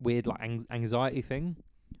weird like anxiety thing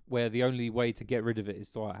where the only way to get rid of it is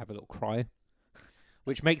to like have a little cry,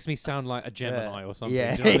 which makes me sound like a Gemini or something.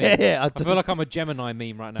 Yeah. Do you know what I mean? Yeah. I feel like I'm a Gemini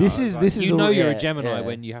meme right now. This It's is- like, this is you the- know you're yeah, a Gemini yeah.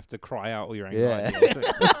 when you have to cry out all your Yeah.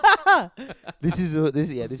 anxiety. This is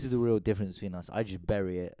the real difference between us. I just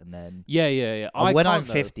bury it and then yeah. when I'm can't,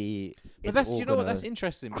 though. 50, But it's that's all you know what gonna that's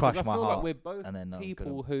interesting crush because I my feel like heart, we're both and then I'm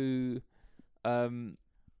people who,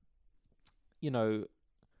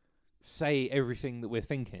 say everything that we're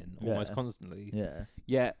thinking almost Yeah. constantly. Yeah.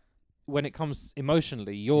 Yet when it comes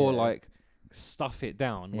emotionally, you're Yeah. like stuff it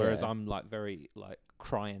down, whereas Yeah. I'm like very like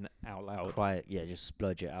crying out loud. Cry it. Yeah, just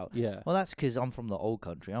splurge it out. Yeah. Well, that's because I'm from the old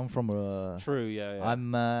country. I'm from a. True. Yeah.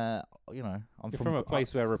 I'm I'm You're from a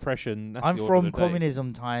place where repression. That's I'm the order from of the day.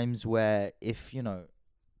 communism times where if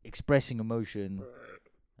expressing emotion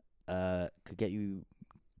could get you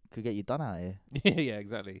done out here. Yeah.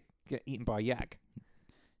 Exactly. Get eaten by a yak.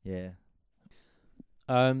 Yeah.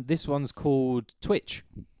 This one's called Twitch.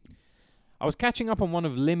 I was catching up on one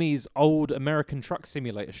of Limmy's old American Truck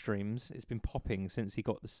Simulator streams. It's been popping since he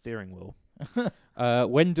got the steering wheel. Who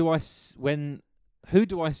do I see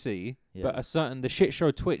Yeah. but the shit show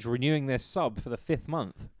Twitch renewing their sub for the 5th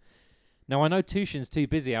month? Now I know Tushin's too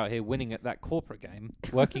busy out here winning at that corporate game,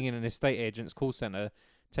 working in an estate agent's call center,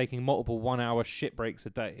 taking multiple 1-hour shit breaks a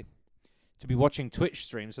day, to be watching Twitch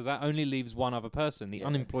streams. So that only leaves one other person, the Yeah.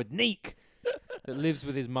 unemployed Neek, that lives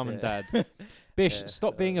with his mum and Yeah. dad. Bish, Yeah.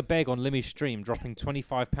 stop being a beg on Limmy's stream, dropping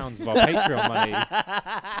 £25 of our Patreon money.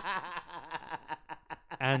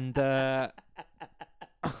 And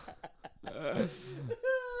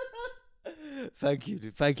Thank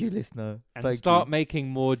you, listener. and Thank start you. making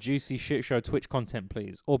more juicy shit show Twitch content,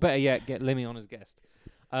 please. Or better yet, get Limmy on as guest.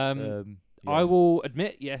 I Yeah. will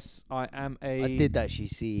admit, yes, I am I did actually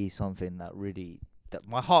see something that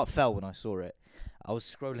my heart fell when I saw it. I was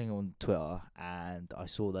scrolling on Twitter and I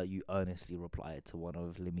saw that you earnestly replied to one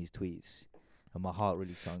of Limmy's tweets, and my heart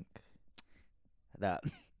really sunk. That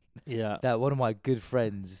one of my good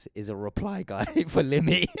friends is a reply guy for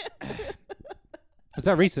Limmy. Was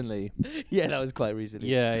that recently? Yeah, that was quite recently.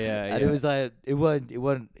 Yeah. And it was like it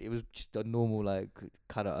was just a normal, like,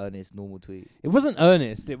 kind of earnest normal tweet. It wasn't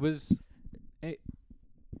earnest. It was.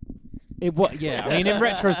 It was. Yeah. I mean, in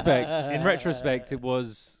retrospect, it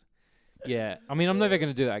was. Yeah. I mean, I'm never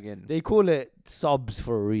gonna do that again. They call it subs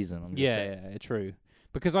for a reason. I'm just saying. Yeah, true.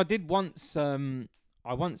 Because I did once.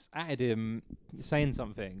 I once added him saying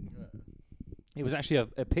something. It was actually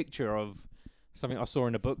a picture of something I saw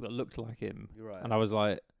in a book that looked like him, You're right. and I was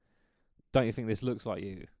like, don't you think this looks like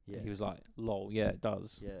you? Yeah. And he was like, lol, yeah, it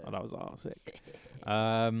does. Yeah. And I was like, oh, sick.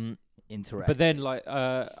 Interact. But then, like,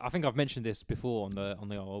 I think I've mentioned this before on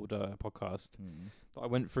the old podcast. That I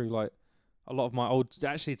went through like a lot of my old,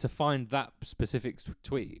 actually, to find that specific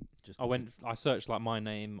tweet. I searched like my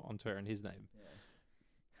name on Twitter and his name,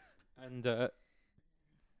 and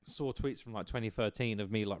saw tweets from like 2013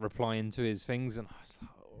 of me like replying to his things, and I was like,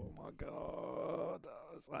 oh my god,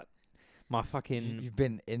 I was like, my fucking. You've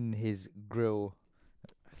been in his grill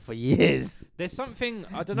for years. There's something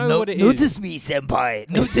I don't know what it is. Notice me, senpai.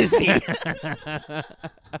 Notice me.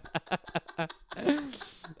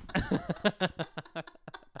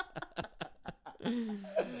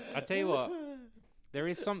 I tell you what, there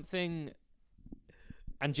is something,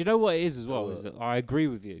 and do you know what it is as well? Is that I agree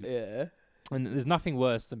with you. Yeah. And there's nothing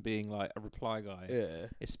worse than being like a reply guy. Yeah.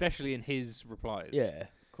 Especially in his replies. Yeah.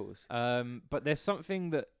 Of course. But there's something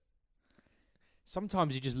that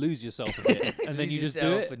sometimes you just lose yourself a bit, and then you just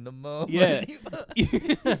do it. In the moment. Yeah.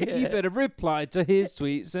 You better reply to his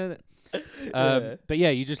tweets. But yeah,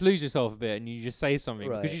 you just lose yourself a bit, and you just say something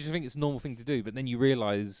because you just think it's a normal thing to do, but then you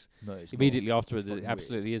realise immediately afterwards that it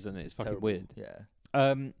absolutely isn't. It's fucking weird. Yeah.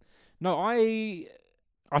 No,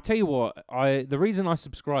 I tell you what, the reason I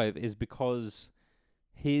subscribe is because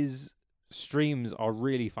his streams are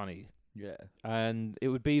really funny. Yeah. And it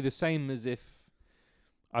would be the same as if,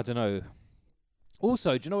 I don't know.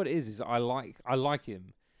 Also, do you know what it is? Is I like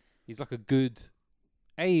him. He's like a good.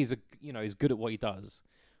 He's good at what he does,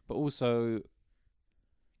 but also,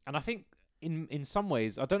 and I think in some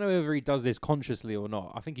ways, I don't know whether he does this consciously or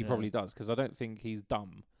not. I think he probably does, because I don't think he's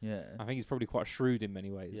dumb. Yeah. I think he's probably quite shrewd in many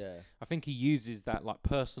ways. Yeah. I think he uses that like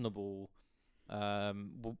personable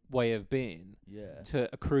way of being to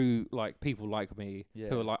accrue like people like me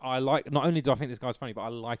who are like, not only do I think this guy's funny, but I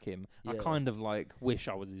like him. I kind of like wish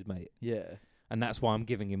I was his mate. Yeah. And that's why I'm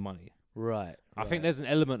giving him money. Right. I think there's an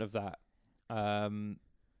element of that.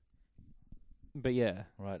 But yeah.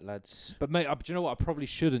 Right, lads. But mate, do you know what? I probably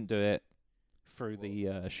shouldn't do it through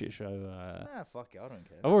the shit show. Nah, fuck it. I don't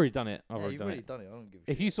care. I've already done it. You've already done it. I don't give a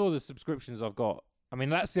shit. If you saw the subscriptions I've got, I mean,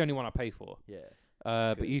 that's the only one I pay for. Yeah.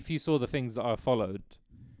 But if you saw the things that I followed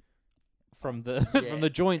from the from the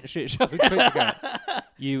joint shit show Twitch account,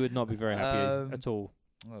 you would not be very happy at all.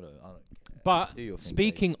 I don't care. But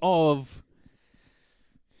speaking of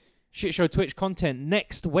shit show Twitch content,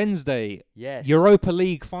 next Wednesday, Europa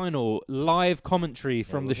League final, live commentary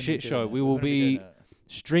from the shit show. We will be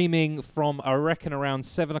streaming from, I reckon, around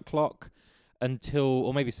 7 o'clock until,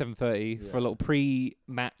 or maybe 7:30 for a little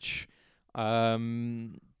pre-match. Blah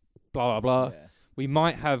blah blah. Yeah. We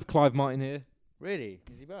might have Clive Martin here. Really?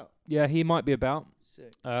 Is he about? Yeah, he might be about.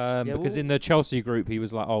 Sick. Because in the Chelsea group, he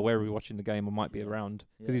was like, "Oh, where are we watching the game? I might be around,"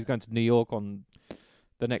 because he's going to New York on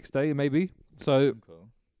the next day, maybe. So,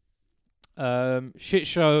 shit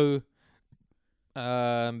show,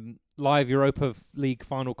 live Europa League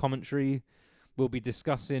final commentary. We'll be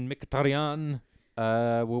discussing Mkhitaryan.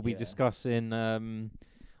 We'll be discussing.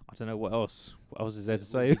 I don't know what else. What else is there to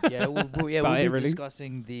say? We'll be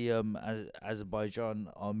discussing the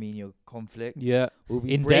Azerbaijan-Armenia conflict. Yeah, we'll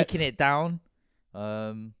be breaking it down.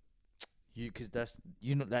 Because that's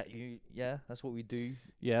that's what we do.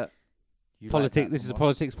 Yeah, politics. This is a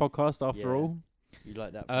politics podcast after all. You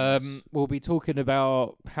like that? We'll be talking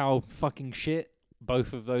about how fucking shit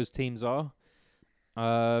both of those teams are.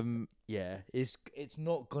 It's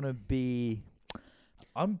not gonna be.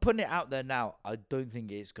 I'm putting it out there now. I don't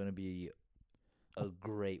think it's gonna be a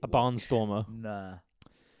great barnstormer. Nah.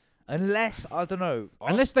 Unless, I don't know.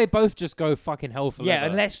 Unless they both just go fucking hell for leather.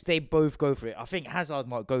 Yeah, unless they both go for it. I think Hazard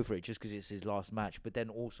might go for it just because it's his last match. But then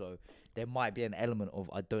also, there might be an element of,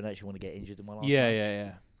 I don't actually want to get injured in my last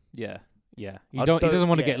match. Yeah. He doesn't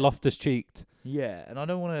want to get Loftus-cheeked. Yeah, and I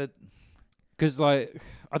don't want to... Because, like,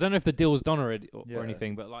 I don't know if the deal's done already or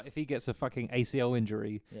anything, but, like, if he gets a fucking ACL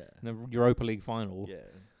injury in the Europa League final...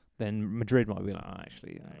 Then Madrid might be like,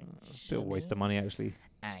 actually, a bit of a waste of money, actually.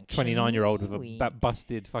 29-year-old with that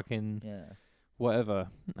busted fucking whatever.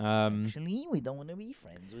 Actually, we don't want to be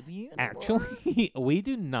friends with you anymore. Actually, we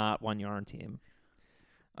do not want you on our team.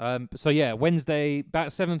 So, yeah, Wednesday, about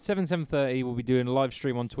 7:30, we'll be doing a live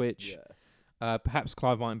stream on Twitch. Perhaps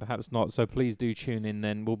Clive Martin, perhaps not. So please do tune in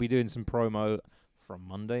then. We'll be doing some promo from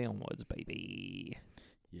Monday onwards, baby.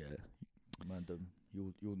 Yeah.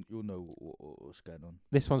 You'll know what's going on.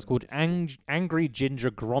 This one's called Angry Ginger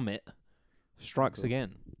Grommet Strikes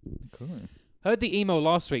Again. Cool. Heard the email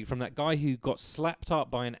last week from that guy who got slapped up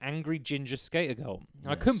by an angry ginger skater girl.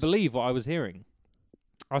 I couldn't believe what I was hearing.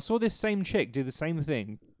 I saw this same chick do the same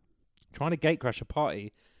thing, trying to gatecrash a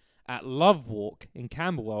party at Love Walk in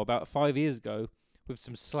Camberwell about 5 years ago with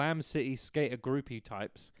some Slam City skater groupie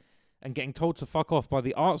types and getting told to fuck off by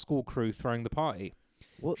the art school crew throwing the party.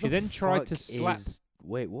 What She the then tried to fuck slap...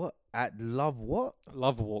 Wait, what? At Love what?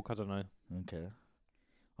 Love Walk, I don't know. Okay.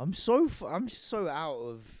 I'm just so out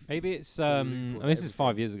of... Maybe it's... The I loop mean, of this is 5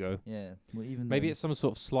 everything. years ago. Yeah. Well, even Maybe then, it's some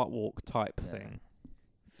sort of slut walk type Yeah. thing.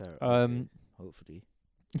 fair, Um, okay, hopefully.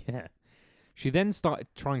 Yeah. She then started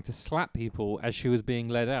trying to slap people as she was being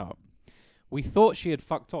led out. We thought she had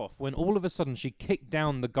fucked off when all of a sudden she kicked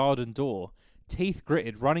down the garden door, teeth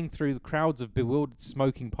gritted, running through the crowds of bewildered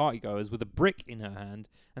smoking partygoers with a brick in her hand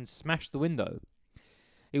and smashed the window.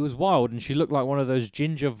 It was wild, and she looked like one of those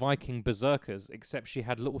ginger Viking berserkers, except she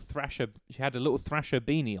had a little thrasher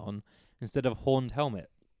beanie on instead of a horned helmet.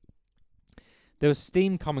 There was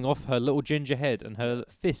steam coming off her little ginger head, and her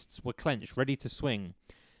fists were clenched, ready to swing.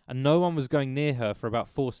 And no one was going near her for about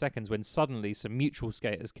 4 seconds when suddenly some mutual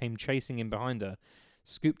skaters came chasing in behind her,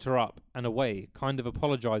 scooped her up and away, kind of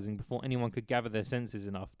apologising before anyone could gather their senses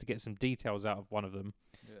enough to get some details out of one of them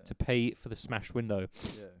to pay for the smashed window.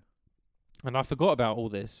 Yeah. And I forgot about all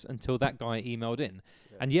this until that guy emailed in.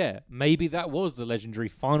 Yeah. And yeah, maybe that was the legendary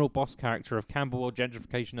final boss character of Camberwell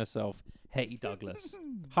gentrification herself, Hetty Douglas.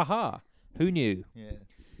 Haha. Who knew? Yeah.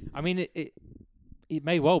 I mean, it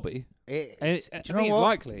may well be. It's, I do you think know it's what?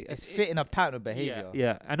 likely. It's fitting a pattern of behaviour.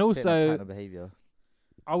 Yeah. And Fitting a also, pattern of behaviour.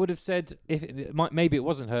 I would have said if maybe it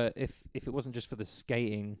wasn't her if it wasn't just for the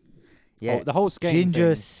skating. Yeah. Oh, the whole skating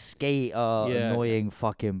Ginger thing. skater, Yeah. annoying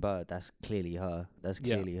fucking bird. That's clearly her. That's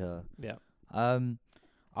Yeah. clearly her. Yeah.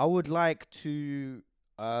 I would like to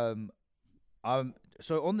so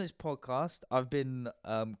on this podcast I've been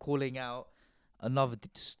calling out another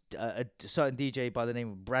a certain DJ by the name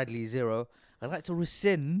of Bradley Zero. I'd like to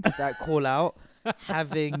rescind that call out,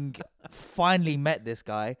 having finally met this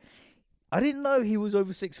guy. I didn't know he was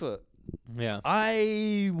over 6 foot. Yeah.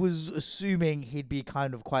 I was assuming he'd be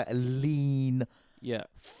kind of quite a lean Yeah.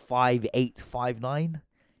 5'8", 5'9".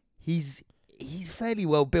 He's fairly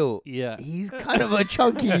well built. Yeah. He's kind of a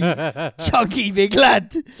chunky big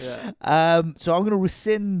lad. Yeah. So I'm gonna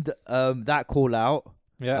rescind that call out.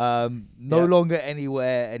 Yeah. No Yeah. longer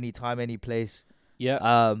anywhere, anytime, any place.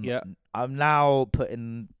 Yeah. Yeah. I'm now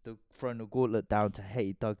throwing the gauntlet down to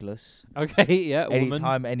Hetty Douglas. Okay. Yeah. Woman.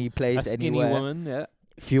 Anytime, any place, A skinny anywhere. woman. Yeah.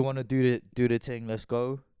 If you want to do the thing, let's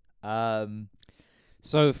go.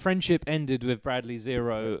 So friendship ended with Bradley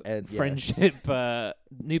Zero. And yeah. Friendship,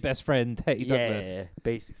 new best friend Hetty Douglas. Yeah,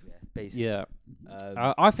 basically. Yeah.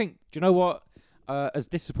 Um, I think. Do you know what? As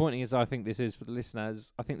disappointing as I think this is for the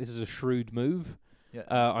listeners, I think this is a shrewd move. yeah.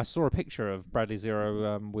 I saw a picture of Bradley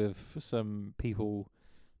Zero with some people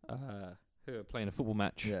who are playing a football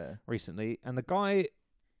match yeah. recently, and the guy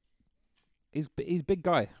he's big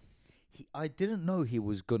guy. I didn't know he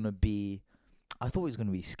was gonna be. I thought he was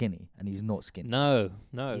gonna be skinny, and he's not skinny. No.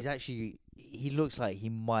 He's actually. He looks like he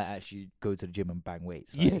might actually go to the gym and bang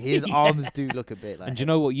weights. Yeah, Like, his yeah. arms do look a bit like. And do you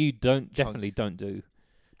know what you definitely Chunks. don't do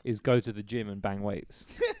is go to the gym and bang weights.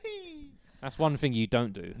 That's one thing you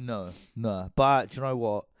don't do. No. But do you know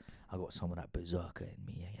what? I got some of that berserker in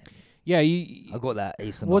me. Yeah, you. I got that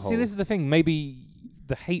ace in Well, the see, hole. this is the thing. Maybe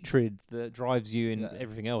the hatred that drives you in Yeah.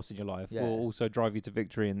 everything else in your life Yeah. will also drive you to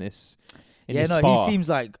victory in this. In Yeah, this no, spar. he seems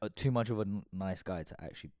like too much of a nice guy to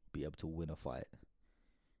actually be able to win a fight.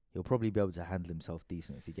 He'll probably be able to handle himself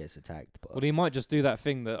decent if he gets attacked. But Well, he might just do that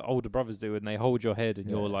thing that older brothers do, and they hold your head, and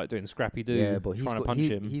Yeah. you're like doing scrappy do, yeah, but trying to punch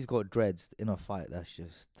him. He's got dreads in a fight. That's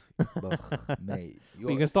just, ugh, mate.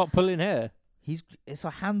 But you can start pulling hair. It's a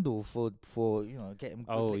handle for getting. Good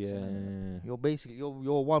Oh licks yeah. in it. You're basically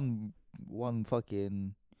you're one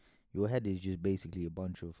fucking. Your head is just basically a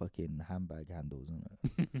bunch of fucking handbag handles, isn't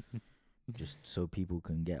it? Just so people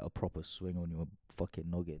can get a proper swing on your fucking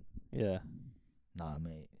noggin. Yeah. Nah,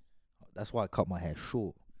 mate. That's why I cut my hair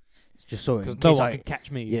short. It's just so in Because no case one can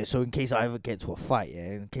catch me. yeah, so in case I ever get to a fight,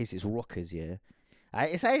 yeah, in case it's rockers, yeah.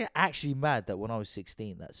 It's actually mad that when I was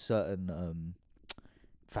 16, that certain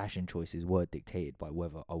fashion choices were dictated by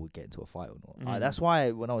whether I would get into a fight or not. That's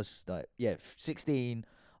why when I was like, 16,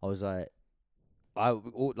 I was like,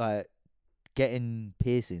 getting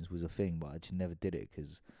piercings was a thing, but I just never did it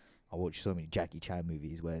because I watched so many Jackie Chan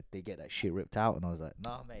movies where they get that shit ripped out, and I was like,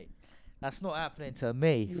 nah, mate, that's not happening to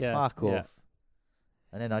me. Yeah, Fuck off. yeah.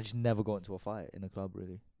 And then I just never got into a fight in a club,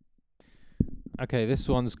 really. Okay, this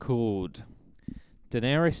one's called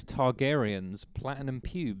Daenerys Targaryen's Platinum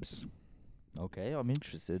Pubes. Okay, I'm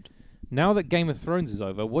interested. Now that Game of Thrones is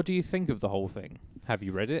over, what do you think of the whole thing? Have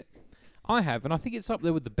you read it? I have, and I think it's up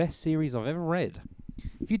there with the best series I've ever read.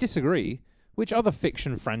 If you disagree, which other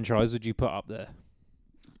fiction franchise would you put up there?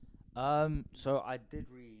 So I did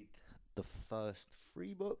read the first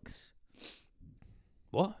 3 books.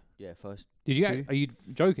 What? Yeah, first. Did you? two. Are you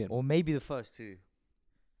joking? Or maybe the first two.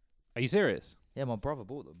 Are you serious? Yeah, my brother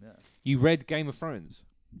bought them. Yeah. You read Game of Thrones?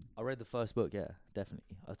 I read the first book. Yeah,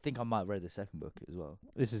 definitely. I think I might have read the second book as well.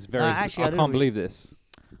 This is very. actually, I I don't can't really- believe this.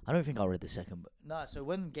 I don't think I read the second book. No, so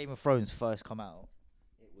when Game of Thrones first come out,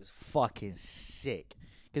 it was fucking sick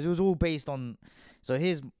because it was all based on. So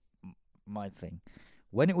here's my thing: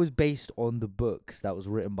 when it was based on the books that was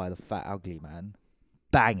written by the Fat Ugly Man,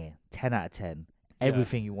 banging, 10 out of 10. Yeah.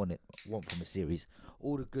 Everything you want from a series.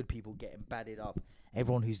 All the good people getting batted up.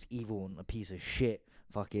 Everyone who's evil and a piece of shit,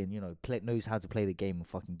 fucking, knows how to play the game and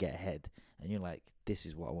fucking get ahead. And you're like, this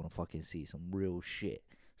is what I want to fucking see. Some real shit.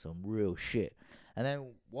 And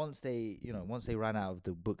then once they ran out of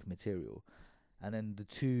the book material, and then the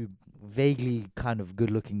two vaguely kind of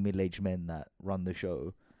good-looking middle-aged men that run the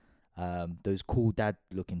show, those cool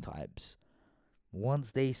dad-looking types,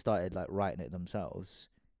 once they started like writing it themselves,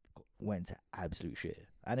 went to absolute shit.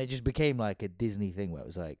 And it just became like a Disney thing where it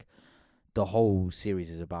was like, the whole series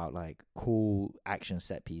is about like cool action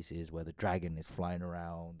set pieces where the dragon is flying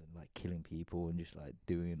around and like killing people and just like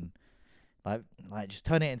doing like just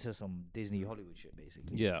turn it into some Disney Hollywood shit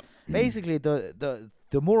basically. Yeah. Basically the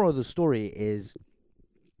moral of the story is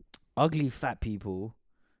ugly fat people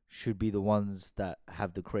should be the ones that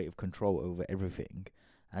have the creative control over everything.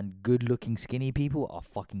 And good looking skinny people are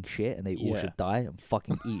fucking shit and they all should die and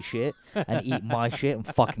fucking eat shit and eat my shit and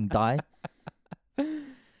fucking die.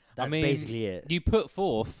 That's basically it. You put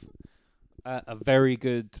forth a very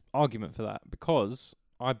good argument for that because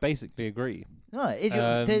I basically agree. No, if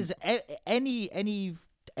there's anything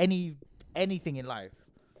in life,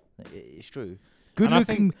 it's true. Good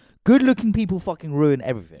looking people fucking ruin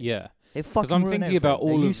everything. Yeah, they fucking because I'm ruin thinking everything. about all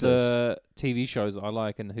They're of useless. the TV shows that I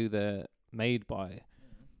like and who they're made by,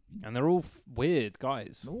 and they're all weird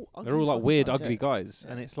guys. They're all like weird, ugly guys,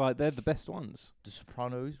 and it's like they're the best ones. The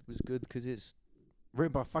Sopranos was good because it's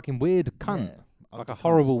Written by a fucking weird cunt, like ugly a cunts.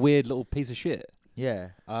 horrible, weird little piece of shit.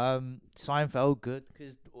 Yeah. Seinfeld good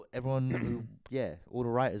because everyone, all the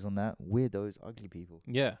writers on that weirdos, ugly people.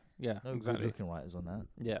 Yeah, No exactly. good looking writers on that.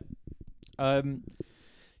 Yeah.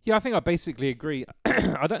 Yeah, I think I basically agree.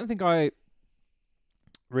 I don't think I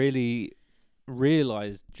really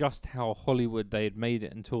realised just how Hollywood they'd made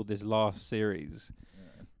it until this last series.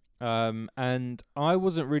 And I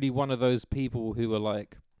wasn't really one of those people who were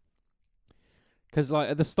like... Because like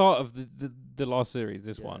at the start of the last series,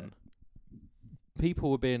 this one,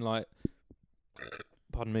 people were being like,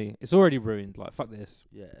 pardon me, it's already ruined, like, fuck this.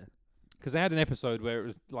 Yeah. Because they had an episode where it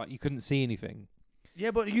was like you couldn't see anything.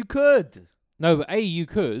 Yeah, but you could. No, but A, you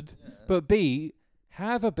could, but B,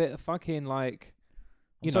 have a bit of fucking like,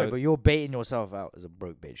 Sorry, but you're baiting yourself out as a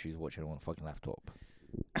broke bitch who's watching it on a fucking laptop.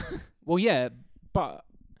 Well, yeah, but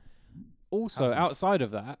also How's it outside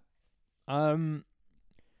of that,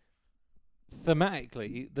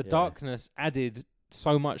 thematically, the darkness added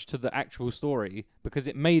so much to the actual story because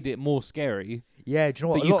it made it more scary. Yeah, do you know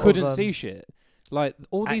what? But you couldn't see shit. Like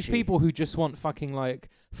all these people who just want fucking like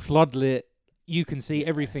floodlit, you can see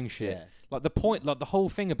everything shit. Yeah. Like the point, like the whole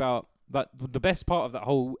thing about that, the best part of that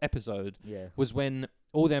whole episode was when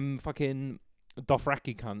all them fucking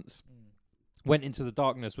Dothraki cunts went into the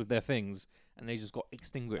darkness with their things and they just got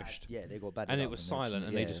extinguished. Yeah, they got bad. And it was silent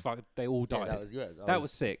and they just they all died. That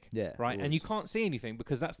was sick. Yeah, right. And you can't see anything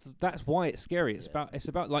because that's why it's scary. It's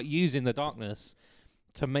about like using the darkness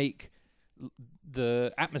to make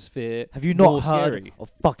the atmosphere. Have you more not heard scary.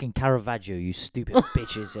 of fucking Caravaggio, you stupid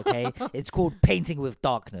bitches? Okay, it's called painting with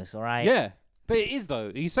darkness. All right. Yeah, but it is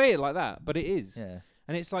though. You say it like that, but it is. Yeah.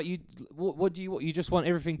 And it's like what do you want? You just want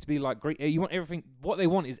everything to be like great. You want everything. What they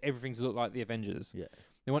want is everything to look like the Avengers. Yeah.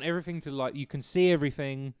 They want everything to like you can see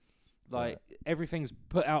everything, like everything's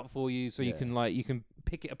put out for you, so you can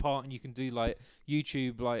pick it apart and you can do like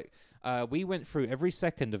YouTube like. We went through every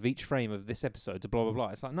second of each frame of this episode to blah blah blah.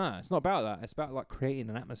 It's like it's not about that. It's about like creating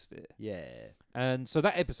an atmosphere. Yeah. And so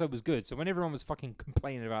that episode was good. So when everyone was fucking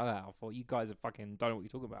complaining about that, I thought you guys are fucking don't know what you're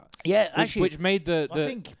talking about. Yeah, actually, which made I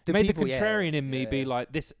think the made people, the contrarian in me be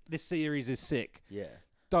like, this series is sick. Yeah.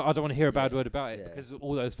 I don't want to hear a bad word about it because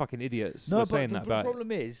all those fucking idiots were saying that about the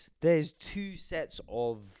problem is there's two sets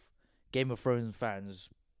of Game of Thrones fans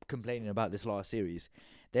complaining about this last series.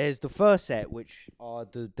 There's the first set, which are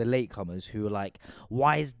the latecomers who are like,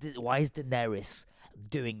 why is Daenerys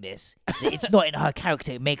doing this? It's not in her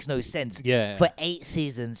character. It makes no sense. Yeah. For 8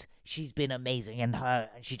 seasons, she's been amazing, and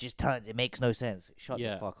she just turns. It makes no sense. Shut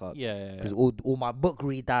the fuck up. Yeah. Because all my book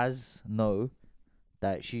readers know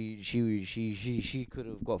that she could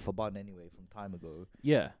have got for bun anyway from time ago.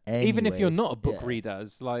 Yeah. Anyway, even if you're not a book reader,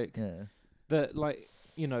 like yeah. that, like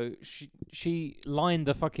you know, she lined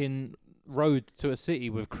the fucking road to a city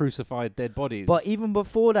with crucified dead bodies. But even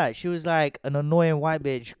before that, she was like an annoying white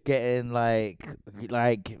bitch getting like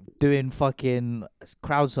doing fucking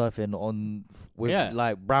crowd surfing on with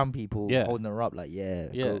like brown people holding her up like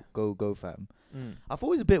go fam. I thought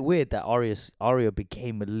it was a bit weird that Arya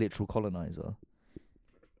became a literal colonizer.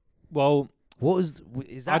 Well, what is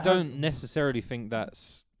that? I don't necessarily think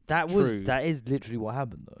that's true. That is literally what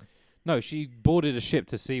happened though. No, she boarded a ship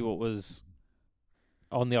to see what was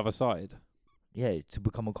on the other side. Yeah, to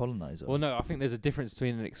become a colonizer. Well, no, I think there's a difference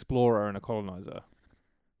between an explorer and a colonizer.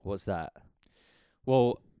 What's that?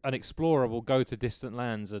 Well, an explorer will go to distant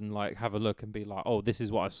lands and like have a look and be like, oh, this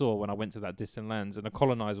is what I saw when I went to that distant lands. And a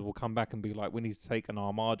colonizer will come back and be like, we need to take an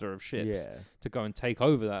armada of ships to go and take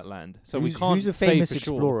over that land. So we can't who's a say famous for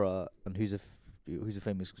explorer and who's a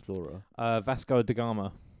famous explorer? Vasco da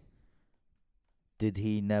Gama. Did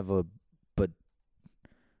he never? But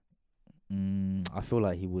I feel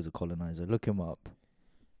like he was a colonizer. Look him up.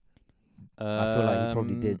 I feel like he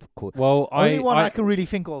probably did. Well, only one I can really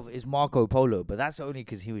think of is Marco Polo, but that's only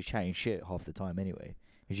because he was chatting shit half the time anyway.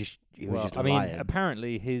 He was just lying.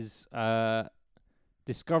 Apparently his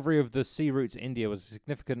discovery of the sea route to India was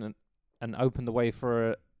significant and opened the way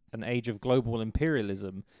for an age of global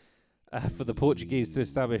imperialism for the Portuguese to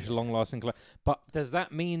establish long-lasting. But does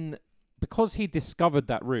that mean, because he discovered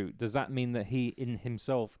that route, does that mean that he in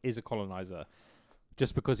himself is a colonizer?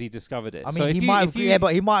 Just because he discovered it. I mean, he might have,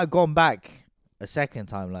 but he might have gone back a second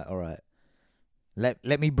time. Like, all right,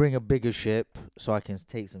 let me bring a bigger ship so I can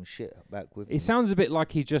take some shit back with me. It sounds a bit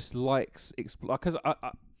like he just likes because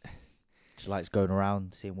just likes going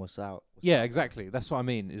around seeing what's out. Exactly. That's what I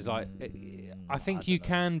mean. Is like I think you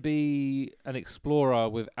can be an explorer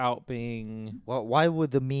without being. Well, why were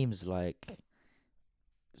the memes like?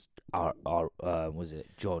 Was it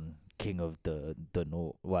John? King of the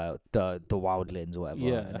North, well, the Wildlands or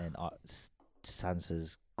whatever, and then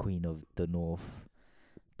Sansa's Queen of the North,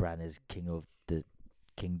 Bran is King of the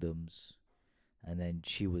Kingdoms, and then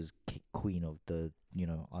she was Queen of the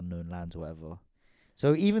unknown lands or whatever.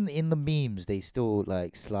 So even in the memes, they still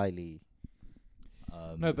like slightly.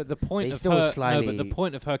 No, but the point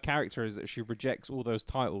of her character is that she rejects all those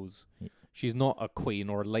titles. Yeah. She's not a queen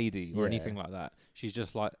or a lady or anything like that. She's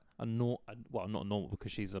just like not normal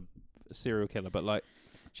because she's a serial killer, but like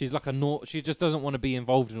she's like she just doesn't want to be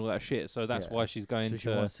involved in all that shit, so that's why she's going she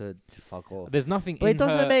wants to fuck off. There's nothing but it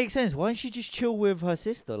doesn't make sense. Why don't she just chill with her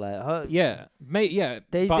sister, like her? They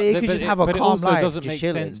could just have a calm life. But it also doesn't make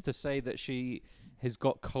chilling. sense to say that she has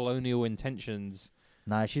got colonial intentions.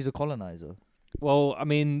 Nah, she's a colonizer. Well, I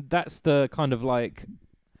mean, that's the kind of like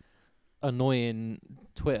annoying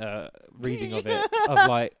Twitter reading of it of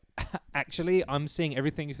like, actually, I'm seeing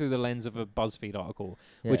everything through the lens of a BuzzFeed article,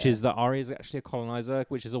 which is that Arya is actually a colonizer,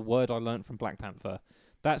 which is a word I learned from Black Panther.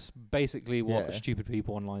 That's basically what stupid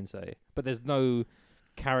people online say. But there's no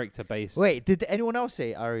character based. Wait, did anyone else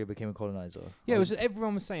say Arya became a colonizer? Yeah, it was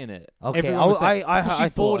everyone was saying it. Okay, she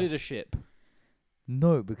boarded a ship.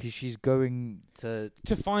 No, because she's going to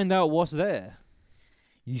find out what's there.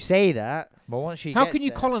 You say that, but once she how can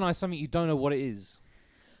you colonize something you don't know what it is?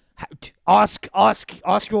 Ask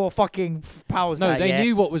your fucking powers. No, they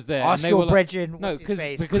knew what was there. Ask your brethren. No,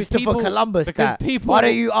 because Christopher Columbus. Why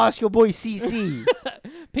don't you ask your boy CC?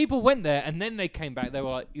 People went there and then they came back. They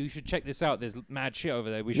were like, "You should check this out. There's mad shit over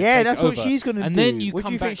there. We should." That's what she's gonna do. And then what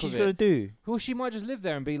do you think she's gonna do? Well, she might just live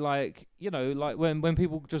there and be like, like when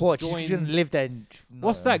people just what? Join. She's gonna live there.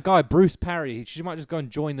 What's that guy, Bruce Parry? She might just go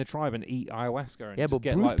and join the tribe and eat ayahuasca. And but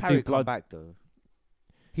get, Bruce Parry come back though.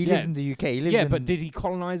 He lives in the UK. He lives but did he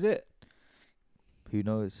colonize it? Who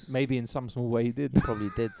knows? Maybe in some small way he did. Probably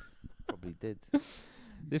did.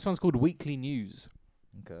 This one's called Weekly News.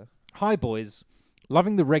 Okay. Hi, boys.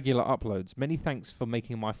 Loving the regular uploads. Many thanks for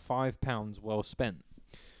making my £5 well spent.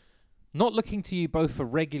 Not looking to you both for my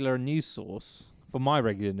regular news source,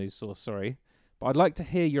 but I'd like to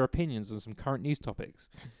hear your opinions on some current news topics.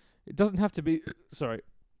 It doesn't have to be...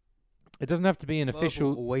 It doesn't have to be an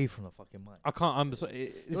official... Away from the fucking mic. I can't... I'm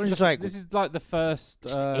sorry. This is like the first...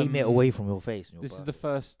 Just aim it away from your face. And this is the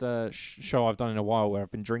first show I've done in a while where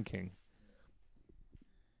I've been drinking.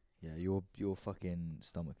 Yeah, your fucking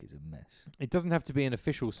stomach is a mess. It doesn't have to be an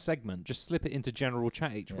official segment. Just slip it into general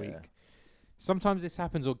chat each week. Sometimes this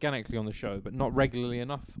happens organically on the show, but not regularly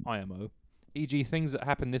enough, IMO. E.g. things that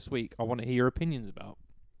happened this week I want to hear your opinions about.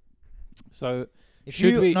 So...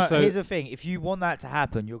 here's the thing. If you want that to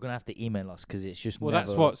happen, you're gonna have to email us because it's just. Well,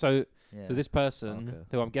 that's what. So this person,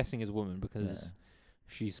 who I'm guessing is a woman, because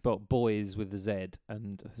she spelt boys with a Z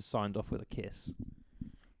and has signed off with a kiss.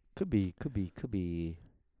 Could be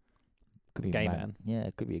gay man. Yeah,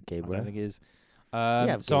 it could be a gay bro. I don't think it is. So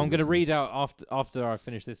I'm going to read listeners. out after I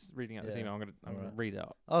finish this reading out this Yeah. email. I'm going to Alright. read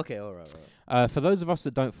out. Okay, all right. For those of us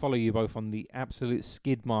that don't follow you both on the absolute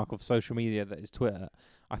skid mark of social media that is Twitter,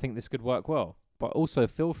 I think this could work well. But also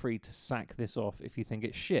feel free to sack this off if you think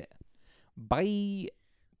it's shit. Bye,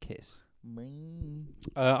 kiss.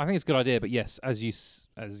 I think it's a good idea, but yes, as you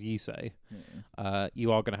say,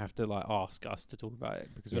 you are going to have to like ask us to talk about it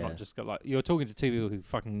because we're not just got like you're talking to two people who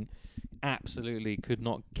fucking absolutely could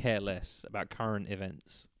not care less about current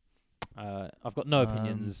events. I've got no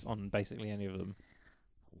opinions on basically any of them.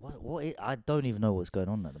 I don't even know what's going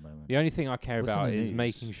on at the moment. The only thing I care What's in about the is news?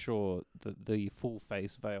 making sure that the full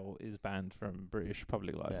face veil is banned from British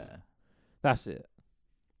public life. Yeah. That's it.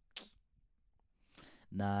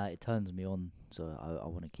 Nah, it turns me on, so I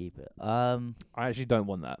want to keep it. I actually don't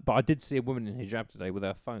want that, but I did see a woman in hijab today with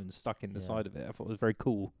her phone stuck in the Yeah. side of it. I thought it was very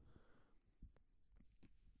cool.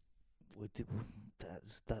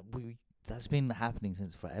 That's been happening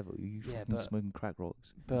since forever. You Yeah, fucking but- smoking crack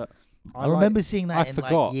rocks. But I remember seeing that I in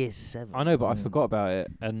forgot. like year 7. I know, but I Yeah. forgot about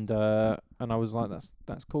it, and I was like,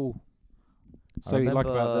 that's cool. I So you like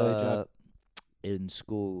about the hijab? remember in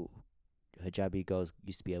school, hijabi girls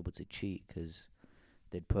used to be able to cheat because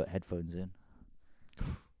they'd put headphones in.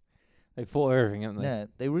 They thought of everything, haven't they? Yeah,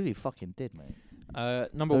 they really fucking did, mate.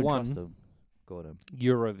 Number Don't one, trust them. Go on.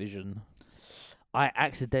 Eurovision. I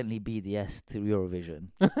accidentally BDS to Eurovision.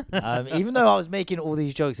 Even though I was making all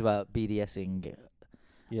these jokes about BDSing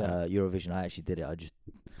Yeah. Eurovision, I actually did it. I just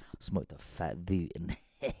smoked a fat D and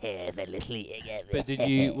But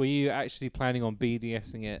were you actually planning on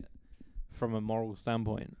BDSing it from a moral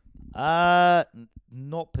standpoint?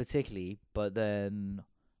 Not particularly, but then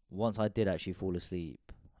once I did actually fall asleep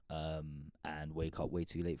and wake up way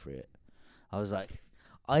too late for it, I was like,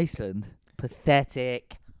 Iceland,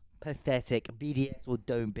 pathetic, BDS or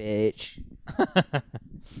don't, bitch.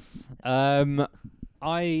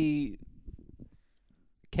 I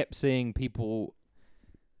kept seeing people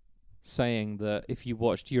saying that if you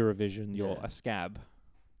watched Eurovision, you're Yeah. a scab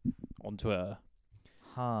on Twitter.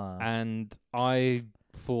 Huh. And I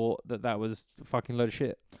thought that was a fucking load of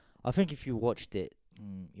shit. I think if you watched it,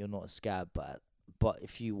 you're not a scab, but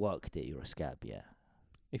if you worked it, you're a scab, yeah.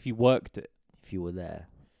 If you worked it, If you were there.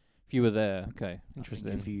 okay,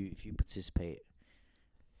 interesting. If you participate,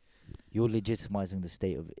 you're legitimizing the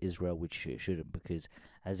state of Israel, which it shouldn't, because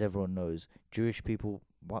as everyone knows, Jewish people,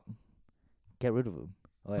 what? Get rid of them.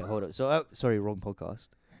 Wait, hold up. So, sorry, wrong podcast.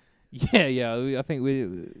 Yeah. I think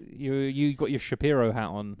you got your Shapiro hat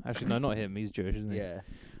on. Actually, no, not him. He's Jewish, isn't he?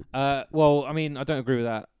 Yeah. Well, I mean, I don't agree with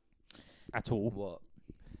that at all. What?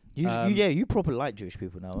 You probably like Jewish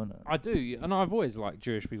people now, innit? I do, and I've always liked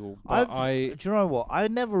Jewish people. But Do you know what? I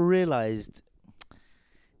never realized.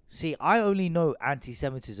 See, I only know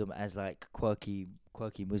anti-Semitism as like quirky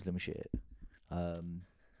Muslim shit.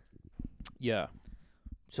 Yeah.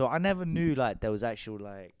 So I never knew like there was actual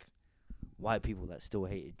like white people that still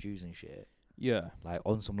hated Jews and shit. Yeah. Like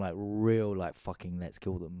on some like real like fucking let's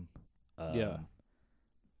kill them. Yeah.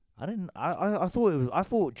 I didn't. I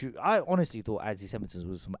honestly thought anti-Semitism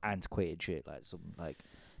was some antiquated shit, like some like.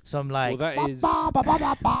 Well, that is. But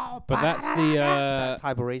that's the. that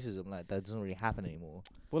type of racism like that doesn't really happen anymore.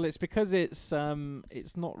 Well, it's because it's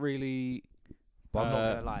not really. But I'm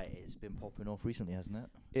not gonna lie, it's been popping off recently, hasn't it?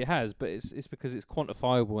 It has, but it's because it's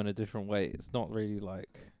quantifiable in a different way. It's not really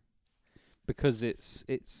like because it's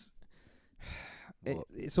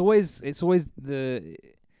always the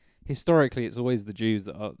historically it's always the Jews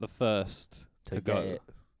that are the first to get go. it.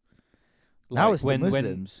 Like Now it's the when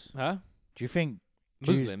Muslims. huh? Do you think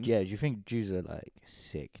Muslims? Jews, do you think Jews are like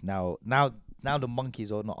sick now? Now the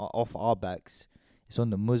monkeys are not off our backs. It's on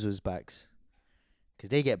the Muslims' backs, because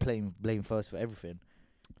they get blamed first for everything.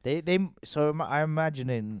 So I'm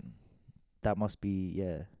imagining that must be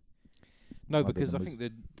No, Might be because the I think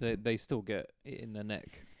that they still get it in their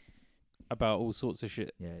neck about all sorts of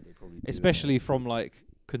shit, yeah they probably do, especially from like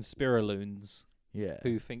conspiraloons yeah.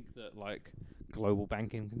 who think that like global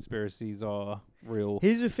banking conspiracies are real.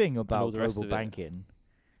 Here's the thing all about the rest global of it. banking.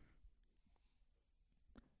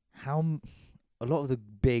 A lot of the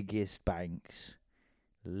biggest banks,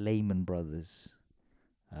 Lehman Brothers,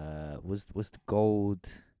 was the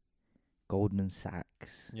Goldman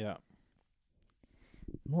Sachs. Yeah.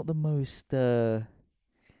 Not the most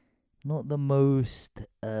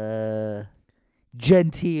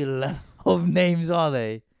genteel of names, are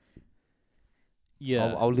they?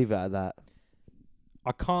 Yeah. I'll leave it at that.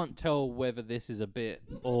 I can't tell whether this is a bit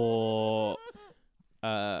or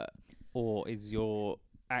is your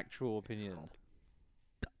actual opinion.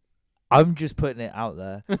 I'm just putting it out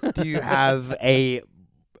there. Do you have a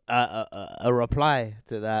reply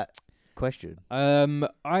to that? question.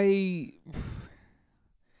 I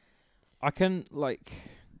can like.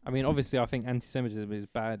 I mean, obviously, I think anti-Semitism is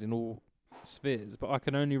bad in all spheres, but I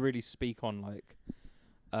can only really speak on like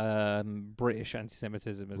British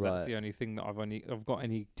anti-Semitism, as that's Right. the only thing that I've got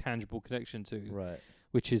any tangible connection to. Right.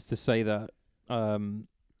 Which is to say that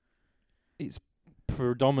it's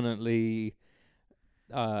predominantly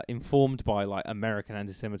informed by like American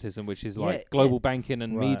anti-Semitism, which is like global banking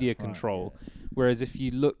and media control. Yeah. Whereas if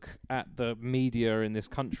you look at the media in this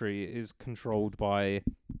country, it is controlled by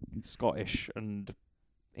Scottish and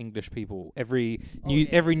English people. Every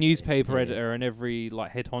newspaper editor and every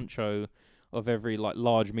like head honcho of every like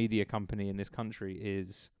large media company in this country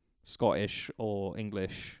is Scottish or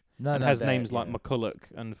English. And has names like McCulloch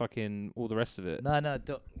and fucking all the rest of it. No.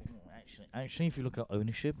 Actually, if you look at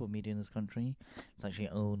ownership of media in this country, it's actually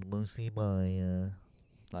owned mostly by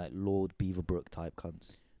like Lord Beaverbrook type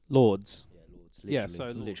cunts. Lords. Yeah,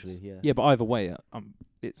 Lords. Literally, yeah. Yeah, but either way,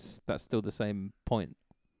 that's still the same point.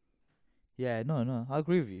 Yeah, no, I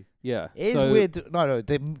agree with you. Yeah, it is weird. No,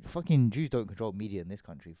 the fucking Jews don't control media in this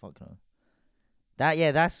country. Fuck no.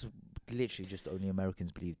 That's literally just only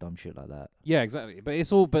Americans believe dumb shit like that. Yeah, exactly. But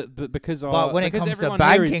it's all but because when it comes to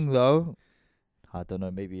banking though, I don't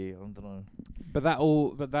know. Maybe I don't know. But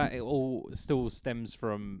it all still stems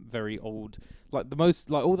from very old, like the most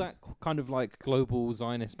like all that kind of like global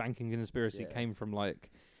Zionist banking conspiracy came from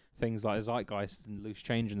like things like Zeitgeist and loose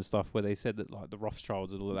change and stuff, where they said that like the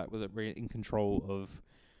Rothschilds and all of that were really in control of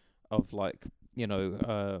like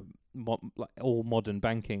like all modern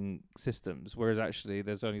banking systems, whereas actually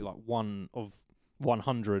there's only like one of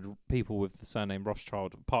 100 people with the surname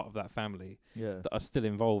Rothschild, part of that family, that are still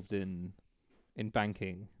involved in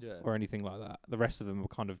banking or anything like that. The rest of them were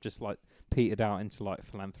kind of just like petered out into like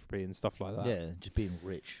philanthropy and stuff like that. Yeah, just being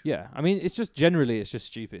rich. Yeah, I mean, it's just generally it's just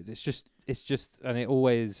stupid. It's just, and it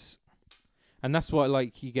always, and that's why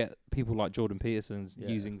like you get people like Jordan Peterson's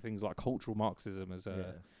using things like cultural Marxism as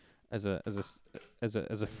a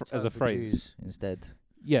phrase instead.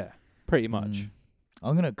 Yeah, pretty much.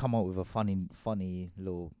 I'm gonna come up with a funny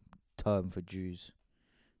little term for Jews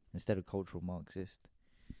instead of cultural Marxist.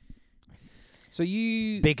 So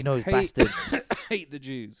you big nose bastards hate the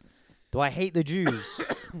Jews. Do I hate the Jews?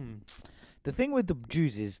 The thing with the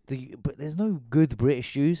Jews is but there's no good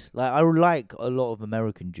British Jews. Like I like a lot of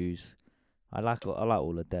American Jews. I like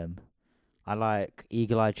all of them. I like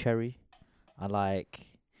Eagle Eye Cherry. I like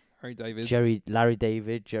Larry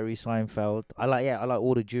David, Jerry Seinfeld. I like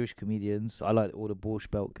all the Jewish comedians. I like all the Borscht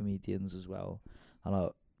Belt comedians as well.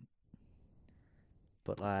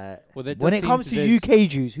 But like, when it comes to UK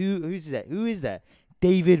Jews, who is that?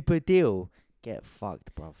 David Baddiel. Get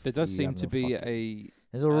fucked, bruv. There does seem to be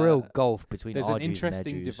there's a real gulf between our Jews and their Jews. There's an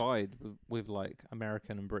interesting divide with like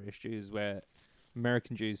American and British Jews, where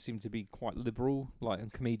American Jews seem to be quite liberal, like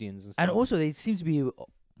and comedians and stuff. And also they seem to be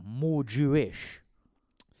more Jewish.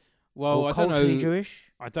 Well, I don't know. Culturally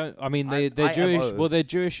Jewish. I mean, they're Jewish. Well, they're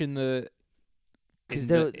Jewish in the.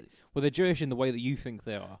 They're Jewish in the way that you think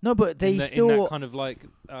they are. No, but they in that kind of like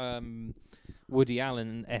Woody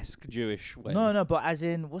Allen-esque Jewish way. No, but as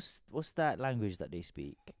in, what's that language that they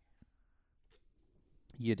speak?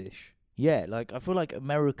 Yiddish. Yeah, like I feel like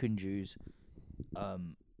American Jews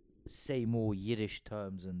say more Yiddish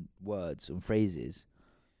terms and words and phrases.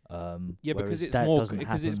 Yeah, because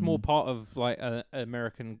it's more part of like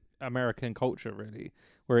American culture, really,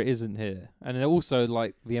 where it isn't here. And also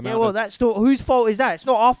like the amount. Yeah, well, that's not whose fault is that? It's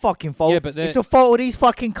not our fucking fault. Yeah, but it's the fault of these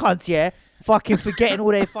fucking cunts. Yeah, fucking forgetting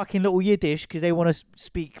all their fucking little Yiddish because they want to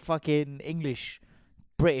speak fucking English,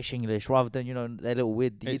 British English, rather than their little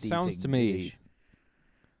weird. It sounds to me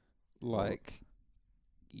like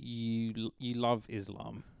you love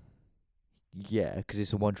Islam. Yeah, because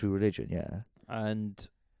it's the one true religion. Yeah, and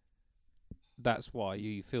that's why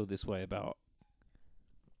you feel this way about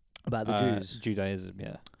the Jews. Judaism,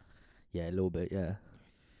 yeah. Yeah, a little bit, yeah.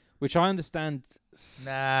 Which I understand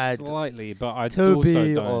slightly, but I to also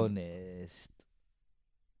be don't. honest,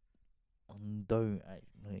 don't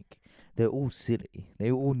like. They're all silly.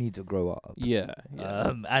 They all need to grow up. Yeah.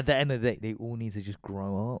 At the end of the day, they all need to just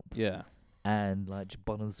grow up. Yeah. And like just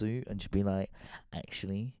bun a zoo and just be like,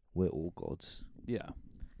 actually, we're all gods. Yeah.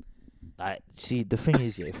 Like, see, the thing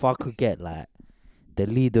is, if I could get like the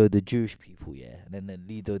leader of the Jewish people, and then the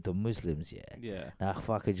leader of the Muslims, yeah, like if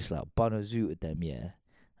I could just like bun a zoo with them, and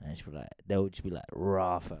just be like, they'll just be like,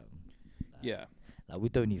 rah, fam. Like we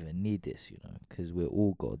don't even need this, because we're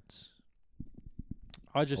all gods.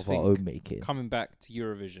 I just think our own making. Coming back to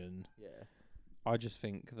Eurovision, I just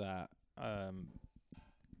think that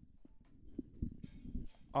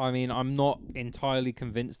I mean, I'm not entirely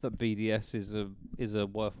convinced that BDS is a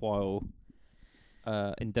worthwhile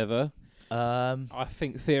endeavor. I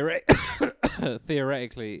think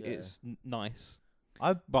theoretically it's nice,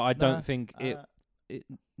 but I don't think it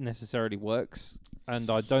necessarily works, and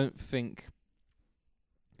I don't think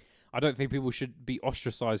people should be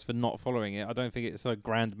ostracized for not following it. I don't think it's a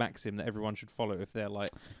grand maxim that everyone should follow if they're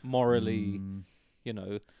like morally, you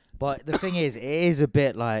know. But the thing is, it is a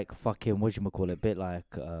bit like fucking whatchamacallit, a bit like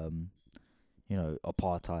you know,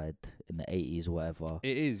 apartheid in the 80s or whatever.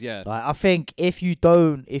 It is, yeah. Like, I think if you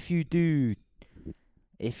do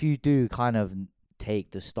kind of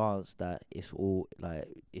take the stance that it's all like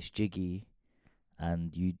it's jiggy,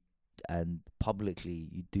 and publicly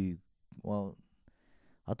you do, well,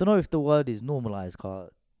 I don't know if the word is normalized, cause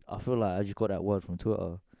I feel like I just got that word from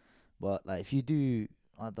Twitter, but like if you do,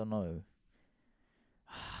 I don't know.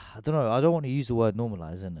 I don't want to use the word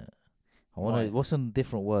normalize, innit? What's a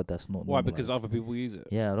different word that's not normalized? Why? Because other people use it.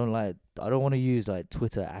 Yeah, I don't want to use like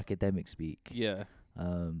Twitter academic speak. Yeah.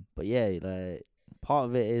 But yeah, like part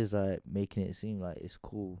of it is like making it seem like it's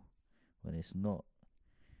cool when it's not.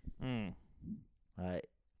 Like,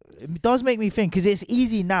 it does make me think, because it's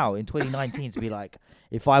easy now in 2019 to be like,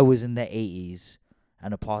 if I was in the 80s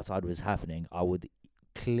and apartheid was happening, I would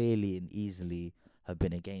clearly and easily have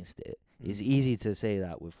been against it. It's easy to say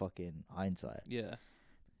that with fucking hindsight. Yeah.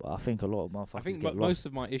 But I think a lot of motherfuckers I think get most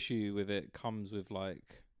of my issue with it comes with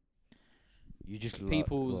like you just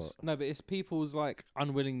people's but it's people's like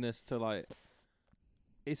unwillingness to like.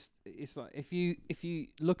 It's like if you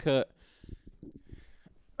look at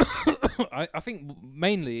I think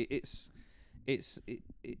mainly it's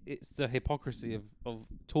the hypocrisy of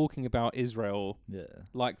talking about Israel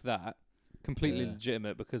like that, completely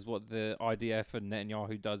legitimate, because what the IDF and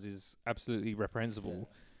Netanyahu does is absolutely reprehensible.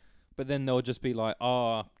 But then they'll just be like,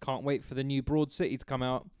 can't wait for the new Broad City to come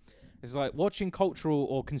out. It's like watching cultural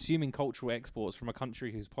or consuming cultural exports from a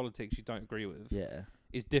country whose politics you don't agree with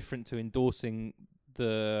is different to endorsing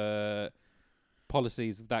the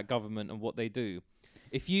policies of that government and what they do.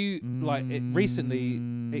 If you like it, recently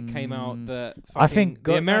it came out that I think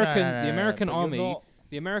the American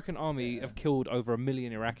army have killed over 1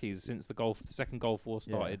 million Iraqis since the second Gulf War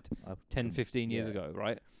started 10-15 years ago,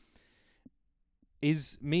 right?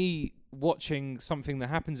 Is me watching something that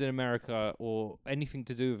happens in America or anything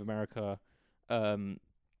to do with America a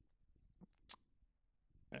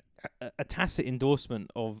tacit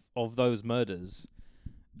endorsement of those murders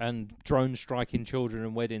and drone striking children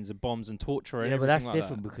and weddings and bombs and torture and everything like that? Yeah, but that's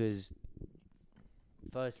different because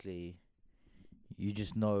firstly, you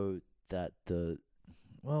just know that I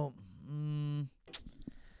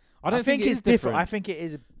don't think it's different. I think it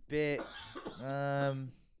is a bit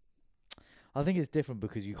I think it's different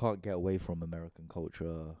because you can't get away from American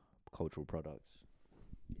cultural products.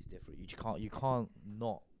 It's different. You can't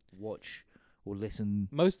not watch or listen.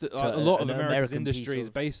 A lot of America's industry is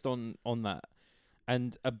based on that,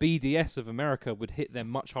 and a BDS of America would hit them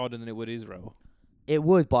much harder than it would Israel. It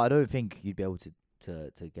would, but I don't think you'd be able to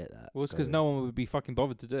get that. Well, it's because no one would be fucking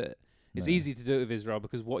bothered to do it. It's easy to do it with Israel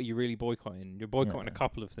because what are you really boycotting? You're boycotting a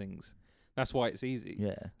couple of things. That's why it's easy.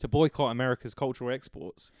 Yeah. To boycott America's cultural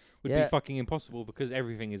exports would be fucking impossible because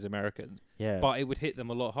everything is American. Yeah. But it would hit them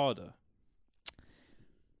a lot harder.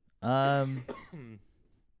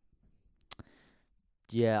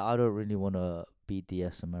 Yeah, I don't really want to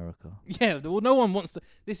BDS America. Yeah, well, no one wants to.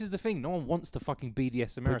 This is the thing. No one wants to fucking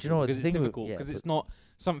BDS America because it's difficult. Because it's not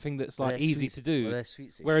something that's like easy to do.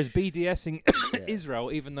 Whereas BDSing Israel,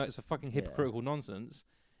 even though it's a fucking hypocritical nonsense,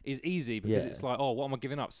 is easy because it's like, what am I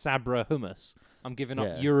giving up? Sabra hummus. I'm giving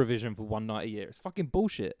up Eurovision for one night a year. It's fucking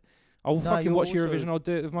bullshit. I will fucking watch Eurovision. I'll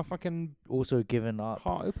do it with my fucking also giving up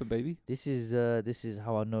heart open, baby. This is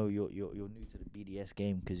how I know you're new to the BDS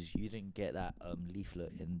game, because you didn't get that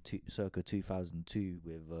leaflet in circa 2002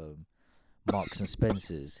 with Marks and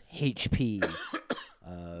Spencer's, HP.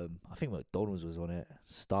 I think McDonald's was on it.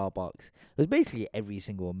 Starbucks. It was basically every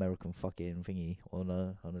single American fucking thingy on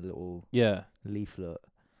a little leaflet.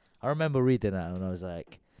 I remember reading that and I was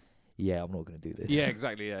like, yeah, I'm not going to do this. Yeah,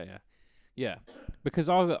 exactly. Yeah. Because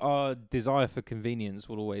our desire for convenience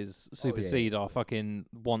will always supersede our fucking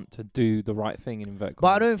want to do the right thing in inverted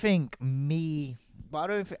commas.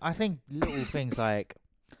 I think little things like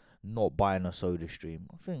not buying a soda stream.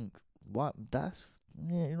 I think, you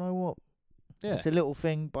know what? Yeah. It's a little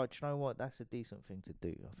thing, but you know what? That's a decent thing to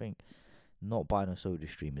do. I think not buying a soda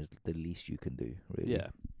stream is the least you can do, really. Yeah.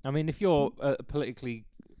 I mean, if you're politically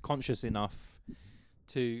conscious enough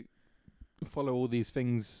to follow all these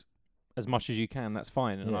things as much as you can, that's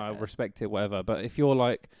fine, and I respect it, whatever. But if you're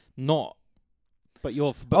like not, but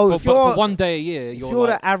for 1 day a year, you're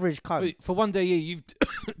like, the average cunt. For 1 day a year, you've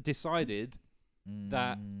decided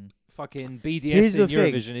that fucking Here's BDS the in thing.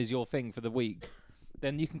 Eurovision is your thing for the week,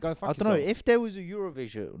 then you can go fuck I don't know yourself. if there was a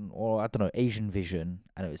Eurovision or I don't know Asian Vision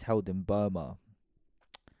and it was held in Burma.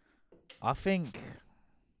 I think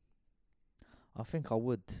I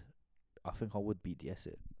would BDS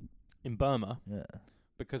it. In Burma, Yeah,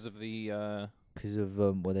 because of the because of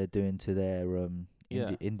what they're doing to their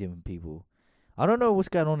Yeah. Indian people. I don't know what's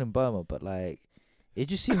going on in Burma, but like it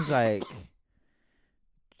just seems like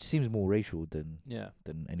seems more racial than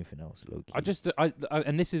anything else. Low key. I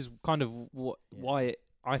and this is kind of why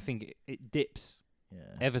I think it dips Yeah.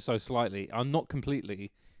 ever so slightly. I'm not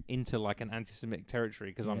completely into like an anti-Semitic territory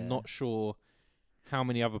because I'm not sure how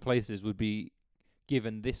many other places would be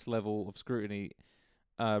given this level of scrutiny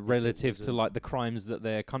relative to like the crimes that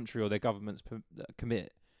their country or their governments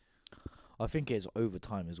commit. I think it's over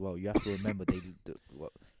time as well. You have to remember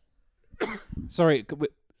Sorry,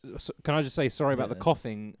 can I just say sorry about the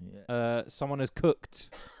coughing? Yeah. Someone has cooked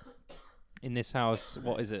in this house.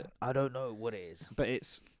 What is it? I don't know what it is. But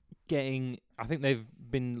it's getting. I think they've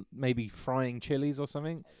been maybe frying chilies or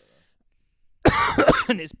something,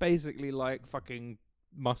 and it's basically like fucking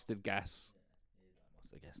mustard gas.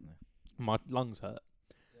 My lungs hurt.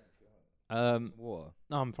 What?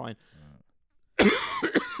 No, I'm fine.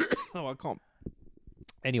 Oh, I can't.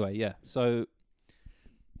 Anyway, yeah. So,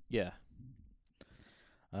 yeah.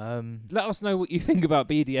 Let us know what you think about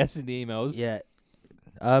BDS in the emails. Yeah.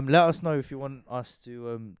 Let us know if you want us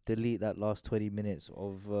to delete that last 20 minutes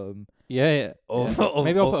of Yeah.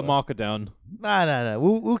 Maybe I'll put a marker down. No.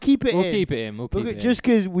 We'll keep it. We'll keep it in. We'll keep it in. Just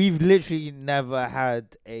because we've literally never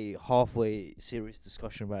had a halfway serious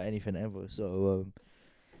discussion about anything ever. So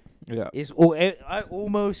yeah, I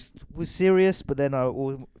almost was serious, but then I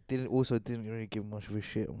didn't really give much of a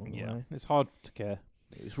shit. Yeah, it's hard to care.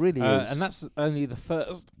 It really is. And that's only the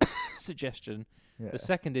first suggestion. Yeah. The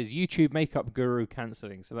second is YouTube makeup guru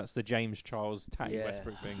cancelling. So that's the James Charles Tatty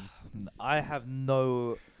Westbrook thing. I have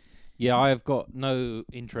no. Yeah, I have got no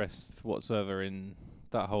interest whatsoever in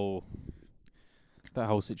that whole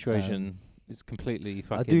situation. It's completely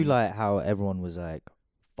fucking. I do like how everyone was like,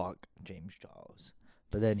 "Fuck James Charles,"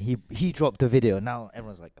 but then he dropped a video, and now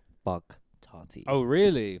everyone's like, "Fuck Tati." Oh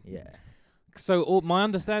really? Yeah. So my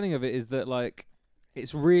understanding of it is that like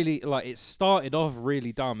it's really like it started off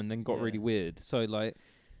really dumb and then got really weird. So like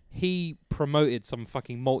he promoted some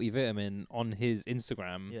fucking multivitamin on his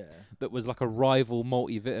Instagram that was like a rival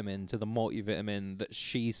multivitamin to the multivitamin that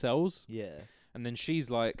she sells. Yeah. And then she's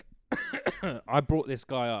like, I brought this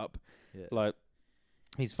guy up. Yeah. Like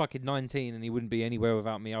he's fucking 19 and he wouldn't be anywhere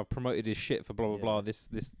without me. I've promoted his shit for blah blah blah this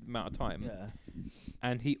amount of time. Yeah.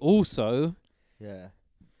 And he also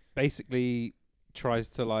basically tries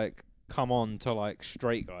to like come on to like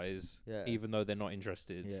straight guys even though they're not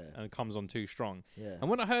interested and comes on too strong. Yeah. And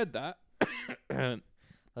when I heard that I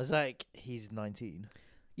was like, he's 19.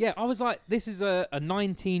 Yeah, I was like, this is a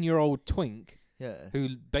 19-year-old twink who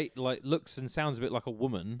like looks and sounds a bit like a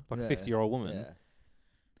woman, like a 50-year-old woman. Yeah.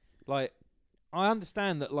 Like I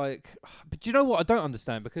understand that like but do you know what I don't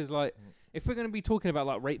understand? Because like if we're going to be talking about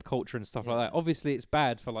like rape culture and stuff like that, obviously it's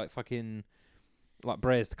bad for like fucking like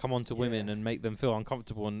Brez to come on to women and make them feel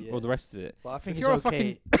uncomfortable and all the rest of it. But I think if it's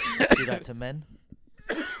okay to do that to men.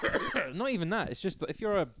 Not even that. It's just that if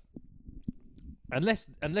you're a unless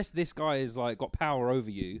this guy is like got power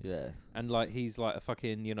over you, and like he's like a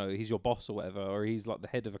fucking he's your boss or whatever, or he's like the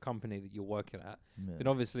head of a company that you're working at, then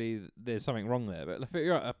obviously there's something wrong there. But if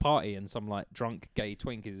you're at a party and some like drunk gay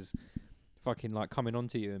twink is fucking like coming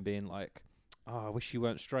onto you and being like, "Oh, I wish you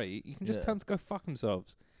weren't straight," you can just tell them to go fuck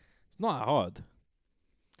themselves. It's not that hard.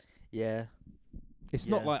 Yeah. It's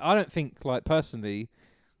not like I don't think like personally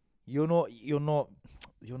you don't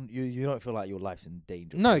feel like your life's in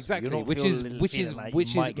danger. No, exactly. Which is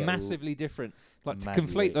massively different. Like to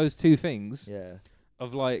conflate those two things. Yeah.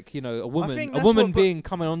 Of like, a woman being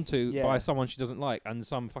coming onto by someone she doesn't like and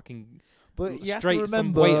some fucking straight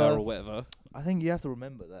some waiter or whatever. I think you have to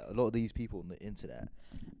remember that a lot of these people on the internet,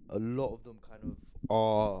 a lot of them kind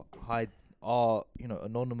of are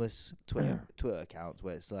anonymous Twitter accounts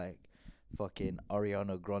where it's like fucking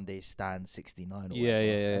Ariana Grande Stan 69 or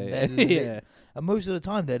whatever. And most of the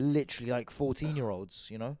time they're literally like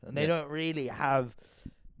 14-year-olds, and they don't really have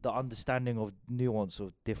the understanding of nuance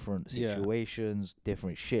of different situations,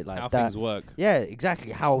 different shit like how that. How things work. Yeah,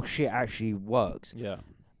 exactly. How shit actually works. Yeah.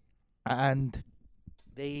 And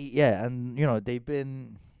they've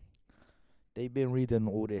been reading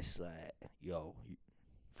all this like,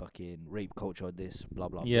 fucking rape culture, this blah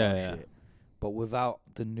blah blah shit, but without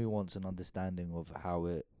the nuance and understanding of how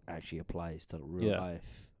it actually applies to real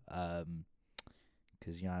life.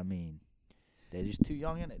 Because you know what I mean. They're just too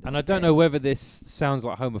young, innit? And I don't know whether this sounds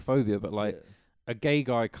like homophobia, but like Yeah. a gay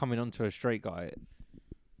guy coming onto a straight guy,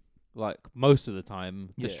 like most of the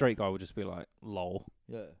time, the Yeah. straight guy would just be like, "Lol."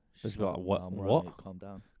 Yeah. Just be like, "What? I'm right, What? mate, calm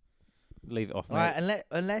down. Leave it off, mate." Right,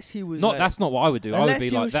 unless he was Not like, that's not what I would do. I would unless be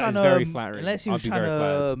he like, was "That is trying to, very flattering." Unless he I'd was be trying very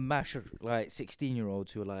flattered. to mash like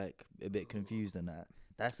 16-year-olds who are like a bit confused and that.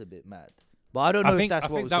 That's a bit mad. But I don't know if that's I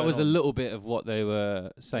what think was that going was a on. little bit of what they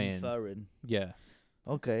were saying. Inferring. Yeah,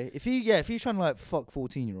 Okay. If he's trying to like fuck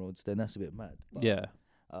 14-year-olds, then that's a bit mad. But, yeah.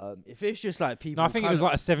 if it's just like people, No, I think it was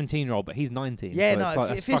like a 17-year-old, but he's 19. yeah, so no. it's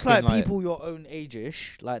like, If it's like people your own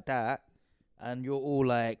age-ish like that, and you're all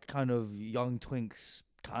like kind of young twinks,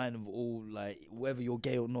 kind of all like whether you're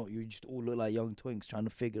gay or not, you just all look like young twinks trying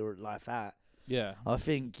to figure life out. yeah, I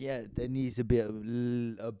think there needs to be a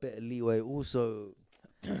bit of leeway. Also,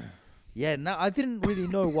 yeah. Now I didn't really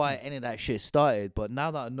know why any of that shit started, but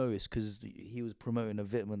now that I know, it's because he was promoting a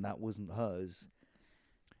vitamin that wasn't hers.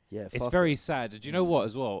 Yeah, it's fuck very it. sad. Do you know what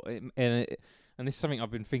as well? And this is something I've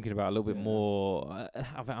been thinking about a little bit Yeah. more.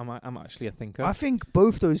 I'm actually a thinker. I think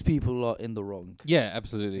both those people are in the wrong. Yeah,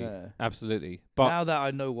 absolutely, Yeah. absolutely. But now that I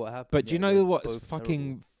know what happened, but do you yeah, know they're what's both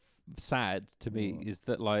fucking sad to me What? is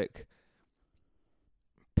that like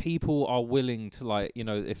people are willing to like, you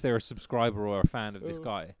know, if they're a subscriber or a fan of this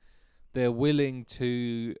guy, they're willing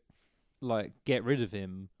to like get rid of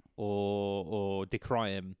him or decry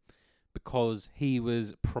him because he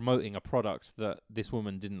was promoting a product that this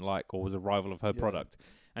woman didn't like or was a rival of her Yeah. product.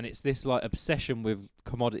 And it's this like obsession with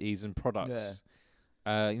commodities and products.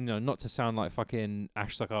 You know, not to sound like fucking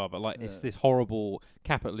Ash Sakar, but like it's Yeah. this horrible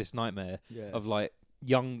capitalist nightmare Yeah. of like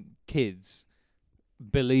young kids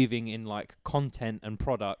believing in like content and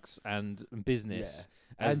products and business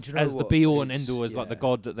And as, do you know as the what? be all and It's- end all, as like the yeah.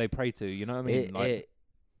 god that they pray to. You know what I mean?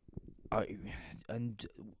 And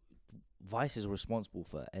Vice is responsible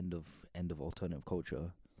for end of alternative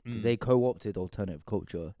culture because Mm. they co-opted alternative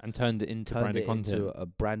culture, and turned it into turned branded it content. into a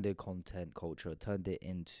branded content culture, turned it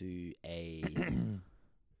into a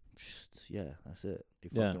that's it. They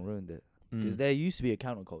Yeah. fucking ruined it because Mm. there used to be a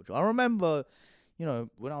counterculture. I remember, you know,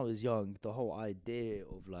 when I was young, the whole idea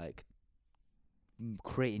of like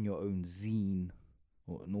creating your own zine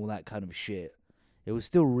and all that kind of shit. It was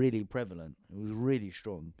still really prevalent. It was really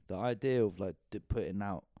strong. The idea of like putting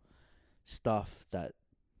out stuff that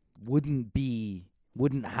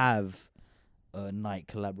wouldn't have a Nike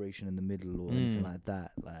collaboration in the middle or anything like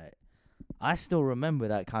that. Like, I still remember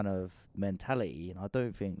that kind of mentality, and I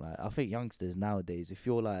don't think I think youngsters nowadays, if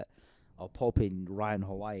you're like a popping Ryan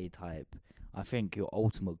Hawaii type, I think your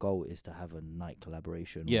ultimate goal is to have a Nike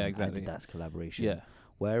collaboration. Yeah, or an exactly. Adidas collaboration. Yeah,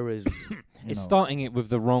 Whereas it's starting it with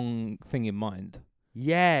the wrong thing in mind.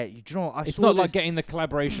 Yeah, you know, It's saw not like this- getting the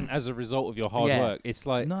collaboration as a result of your hard Yeah. work. It's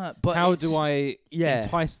like, no, but how it's- do I yeah.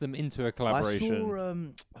 entice them into a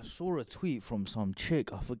collaboration? I saw a tweet from some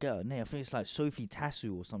chick. I forget her name. I think it's like Sophie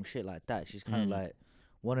Tassu or some shit like that. She's kind of like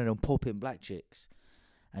one of them popping black chicks,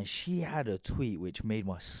 and she had a tweet which made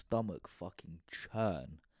my stomach fucking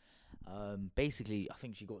churn. Basically, I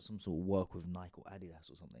think she got some sort of work with Nike or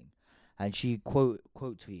Adidas or something, and she quote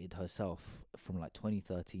tweeted herself from like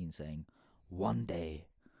 2013 saying, "One day,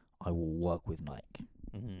 I will work with Nike,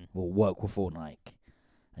 will work for Nike,"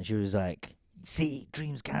 and she was like, "See,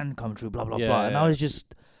 dreams can come true." Blah blah blah. And I was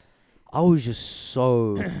just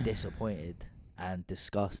so disappointed and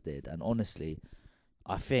disgusted. And honestly,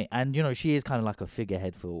 I think, and you know, she is kind of like a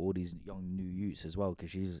figurehead for all these young new youths as well,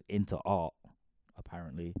 because she's into art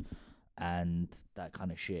apparently and that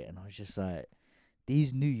kind of shit. And I was just like,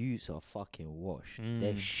 these new youths are fucking washed.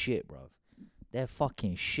 They're shit, bruv. They're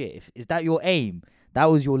fucking shit. Is that your aim? That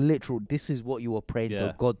was your literal. This is what you were praying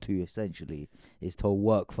to God to, essentially, is to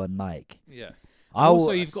work for Nike. Yeah.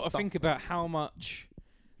 Also, you've got to think about how much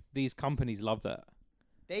these companies love that.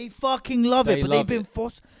 They fucking love They it, but love they've been it.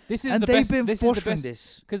 forced. This is And the they've best. been This is the fostering best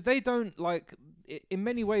this. because they don't like. In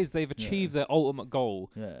many ways, they've achieved their ultimate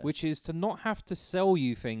goal, Yeah. which is to not have to sell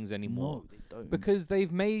you things anymore, No, they don't. because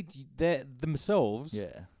they've made themselves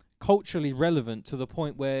Yeah. culturally relevant to the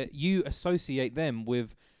point where you associate them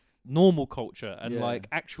with normal culture and Yeah. like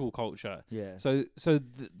actual culture. Yeah. So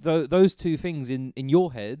those two things in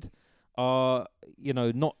your head are, you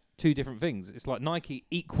know, not two different things. It's like Nike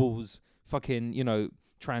equals fucking, you know,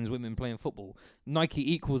 trans women playing football.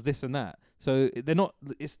 Nike equals this and that. So they're not.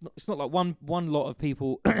 It's not like one lot of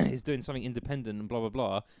people is doing something independent and blah blah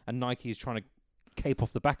blah, and Nike is trying to cape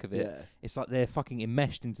off the back of it. Yeah. It's like they're fucking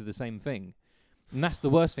enmeshed into the same thing, and that's the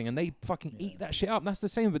worst thing. And they fucking eat that shit up. That's the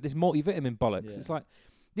same with this multivitamin bollocks. Yeah. It's like,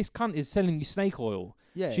 this cunt is selling you snake oil.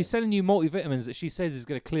 Yeah. She's selling you multivitamins that she says is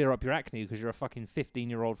going to clear up your acne because you're a fucking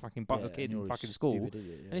 15-year-old fucking yeah, kid and in you're a fucking school. stupid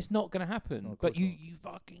idiot, And it's not going to happen. No, of But course you, not. you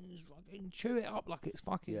fucking chew it up like it's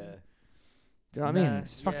fucking... Yeah. Do you know what I mean?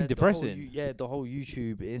 It's fucking depressing. The whole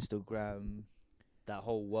YouTube, Instagram, that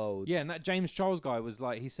whole world. Yeah, and that James Charles guy was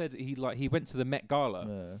like, he said he went to the Met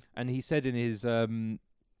Gala and he said in his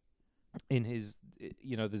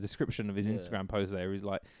the description of his Instagram post there, he's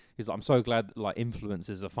like, I'm so glad that, like,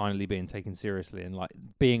 influencers are finally being taken seriously, and like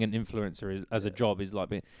being an influencer as a job is like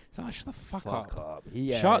being. Shut the fuck up.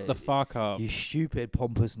 Shut the fuck up. You stupid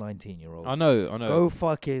pompous 19-year-old. I know. Go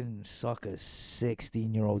fucking suck a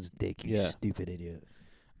 16-year-old's dick, you stupid idiot.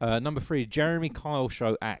 Number 3, Jeremy Kyle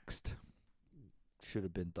show axed. Should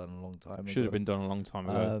have been done a long time ago. Should have been done a long time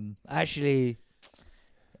ago. Actually,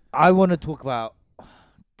 I want to talk about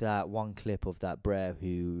that one clip of that brer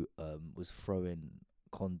who was throwing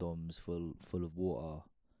condoms full of water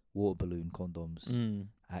balloon condoms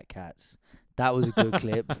at cats. That was a good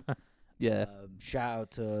clip. Yeah.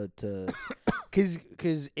 Shout out to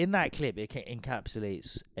because in that clip it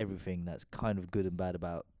encapsulates everything that's kind of good and bad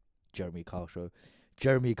about Jeremy Kyle show.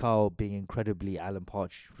 Jeremy Kyle being incredibly Alan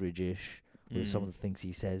Partridge-ish with some of the things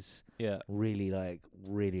he says. Yeah. Really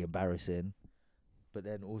embarrassing. But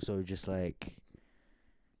then also just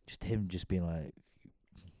him just being like,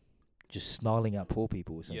 just snarling at poor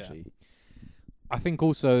people, essentially. Yeah. I think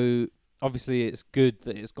also, obviously, it's good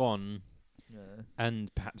that it's gone,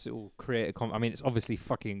 and perhaps it will create a. I mean, it's obviously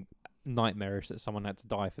fucking nightmarish that someone had to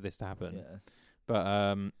die for this to happen. Yeah.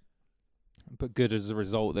 But good as a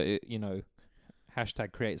result that it,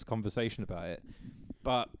 hashtag creates conversation about it.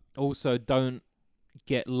 But also, don't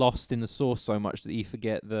get lost in the source so much that you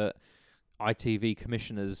forget that ITV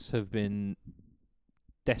commissioners have been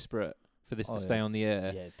desperate for this to stay on the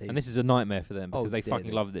air, and this is a nightmare for them because they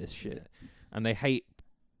fucking love this shit, and they hate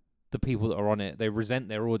the people that are on it. They resent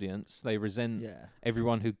their audience. They resent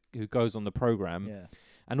everyone who goes on the program,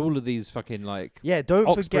 and all of these fucking don't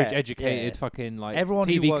Oxbridge forget, educated fucking everyone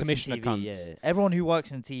TV who works commissioner in TV, cunts. Everyone who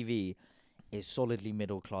works in TV is solidly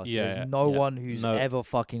middle class. Yeah, There's no one who's ever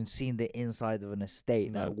fucking seen the inside of an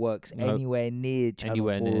estate that works anywhere near Channel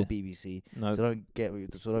 4 or BBC. No. So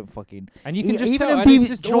don't fucking. And you can just even tell. in And it's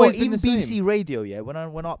just always been even the BBC same. Radio, when I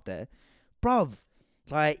went up there, bruv,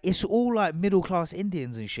 like it's all like middle class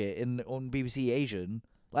Indians and shit on BBC Asian.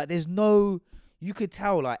 Like there's no, you could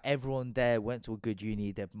tell like everyone there went to a good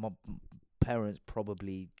uni. Their parents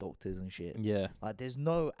probably doctors and shit. Yeah. Like there's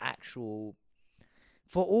no actual.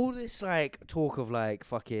 For all this like talk of like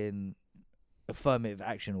fucking affirmative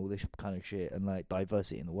action, all this kind of shit, and like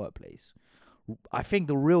diversity in the workplace, I think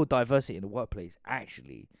the real diversity in the workplace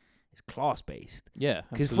actually is class based. Yeah,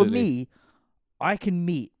 because for me, I can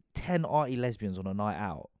meet 10 arty lesbians on a night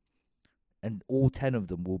out, and all 10 of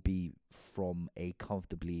them will be from a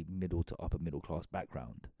comfortably middle to upper middle class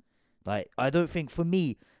background. Like I don't think for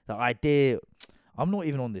me the idea. I'm not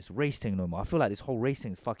even on this race thing no more. I feel like this whole race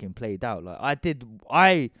thing's fucking played out. Like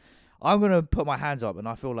I'm gonna put my hands up, and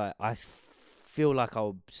I feel like I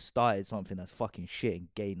started something that's fucking shit and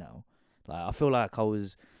gay now. Like I feel like I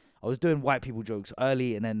was doing white people jokes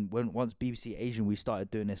early, and then once BBC Asian we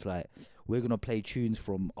started doing this, like we're gonna play tunes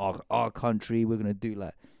from our country. We're gonna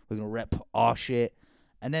rep our shit,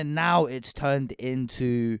 and then now it's turned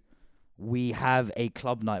into. We have a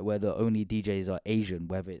club night where the only DJs are Asian,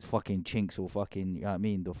 whether it's fucking chinks or fucking, you know what I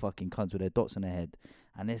mean, the fucking cunts with their dots on their head.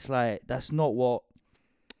 And it's like, that's not what,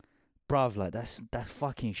 bruv, like, that's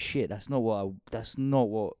fucking shit. That's not what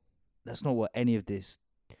any of this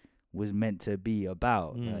was meant to be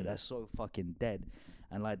about. Like, that's so fucking dead.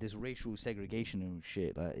 And like this racial segregation and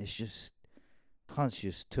shit, like, it's just, can't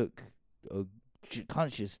just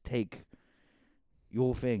take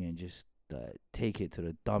your thing and just, take it to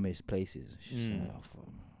the dumbest places. It's just like,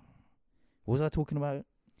 what was I talking about?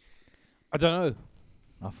 I don't know.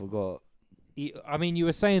 I forgot. I mean, you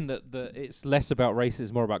were saying that it's less about race,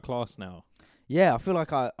 it's more about class now. Yeah, I feel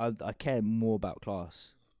like I care more about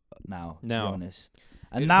class now, to be honest.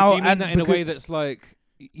 And do you mean that in a way that's like,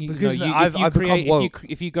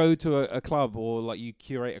 if you go to a club or like you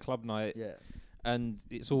curate a club night, and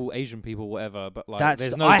it's all Asian people, whatever, but like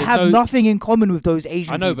I have nothing in common with those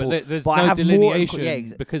Asian people. I know, but there's no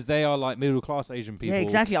delineation because they are like middle class Asian people. Yeah,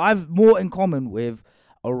 exactly. I have more in common with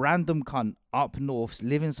a random cunt up north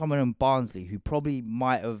living somewhere in Barnsley who probably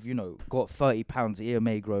might have, got £30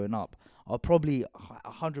 EMA growing up. I'll probably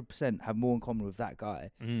 100% have more in common with that guy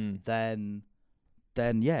than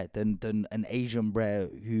then an Asian bro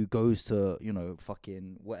who goes to, you know,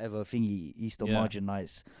 fucking whatever thingy, Easter Margin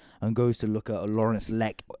Nights, and goes to look at a Lawrence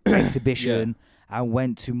Leck exhibition, and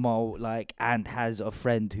went to Mall, like, and has a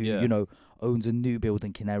friend who, you know, owns a new build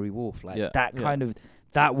in Canary Wharf. Like, that kind of,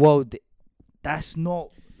 that world, that's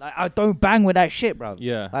not, like, I don't bang with that shit, bro.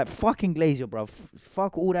 Yeah. Like, fucking Glazier, bro.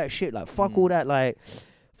 Fuck all that shit. Like, fuck all that, like,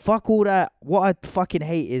 fuck all that. What I fucking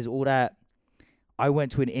hate is all that, I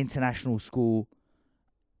went to an international school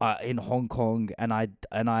in Hong Kong, and I,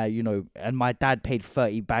 you know, and my dad paid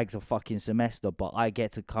 30 bags a fucking semester, but I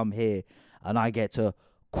get to come here and I get to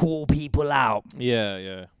call people out.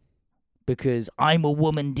 Yeah. Because I'm a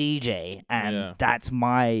woman DJ, and that's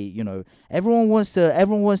my, you know, everyone wants to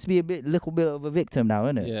be little bit of a victim now,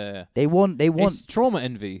 innit? Yeah. They want It's trauma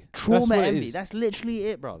envy. Trauma envy. That's literally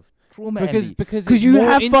it, bruv. Trauma envy. Because it's you more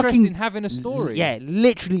have interesting in having a story. Yeah,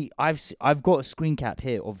 literally, I've got a screen cap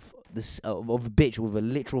here of this of a bitch with a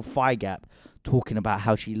literal thigh gap talking about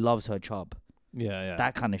how she loves her chub. Yeah.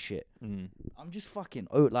 That kind of shit. Mm. I'm just fucking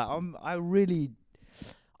I really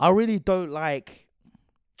don't like.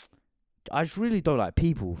 I just really don't like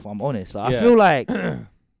people, if I'm honest. Like, I feel like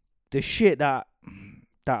the shit that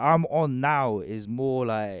I'm on now is more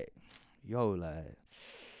like, like,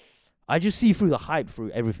 I just see through the hype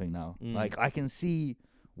through everything now. Like, I can see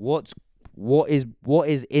what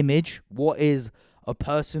is image, what is a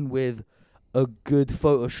person with a good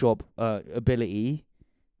Photoshop ability,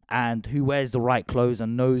 and who wears the right clothes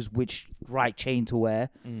and knows which right chain to wear,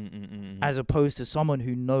 as opposed to someone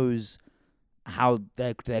who knows how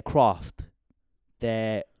their craft,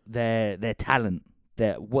 their talent,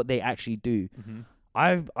 what they actually do.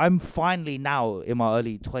 I'm finally now in my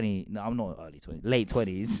late 20s.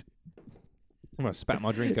 I'm gonna spat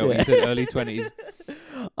my drink out when you said early 20s.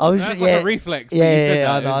 That's like a reflex.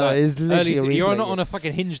 Yeah, it's literally a reflex. You're not on a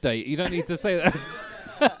fucking Hinge date. You don't need to say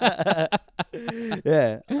that.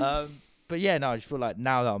 But yeah, no, I just feel like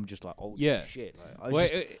now that I'm just like, oh shit,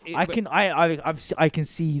 like, I can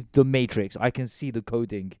see the matrix. I can see the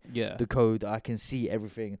coding. Yeah, the code. I can see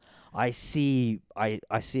everything. I see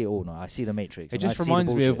it all now. I see the matrix. It just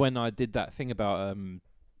reminds me of when I did that thing about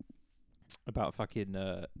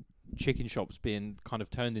fucking chicken shops being kind of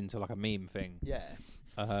turned into like a meme thing. Yeah.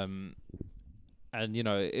 And you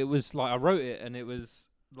know, it was like I wrote it, and it was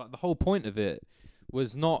like the whole point of it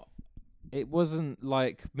was not. It wasn't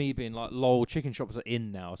like me being like, "Lol, chicken shops are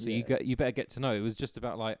in now, so you better get to know." It was just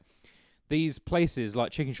about like these places,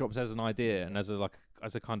 like chicken shops, as an idea and as a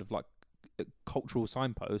kind of like cultural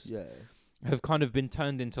signpost, have kind of been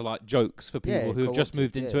turned into like jokes for people who have just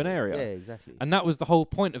moved into an area. Yeah, exactly. And that was the whole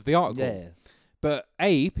point of the article. Yeah. But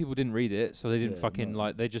people didn't read it, so they didn't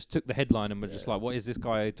like. They just took the headline and were just like, "What is this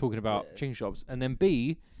guy talking about chicken shops?" And then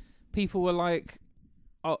B, people were like.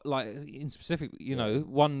 Oh, like in specific, you know,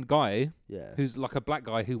 one guy who's like a black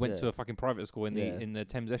guy who went to a fucking private school in the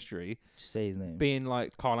Thames Estuary. Just say his name. Being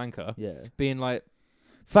like Carl Anka. Being like,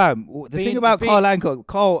 fam. The thing about Carl Anka,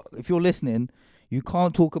 Carl, if you're listening, you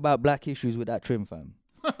can't talk about black issues with that trim, fam.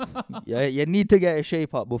 You need to get a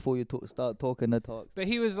shape up before you start talking the talk. But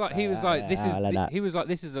he was like, this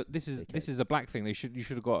is a black thing. You should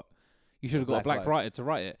have got a black writer to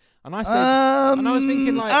write it. And I said, and I was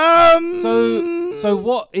thinking like, so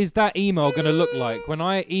what is that email going to look like when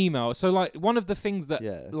I email? So like one of the things that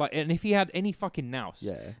like, and if he had any fucking nous,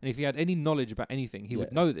 and if he had any knowledge about anything, he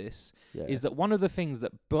would know this, is that one of the things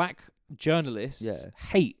that black journalists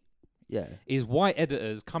hate is white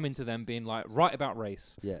editors coming to them being like, write about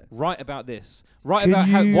race, write about this, write about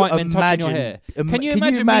how white men touching your hair. Can you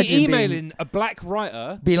imagine me emailing a black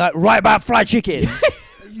writer? Be like, write about fried chicken.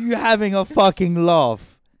 You having a fucking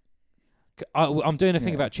laugh. I'm doing a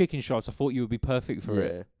thing about chicken shots. I thought you would be perfect for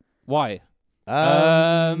it. Why?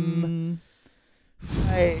 And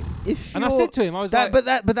I said to him, I was like, but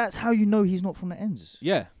that's how you know he's not from the ends.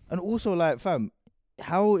 Yeah. And also, like, fam,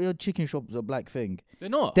 how are chicken shops a black thing? They're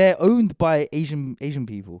not. They're owned by Asian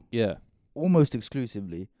people. Yeah. Almost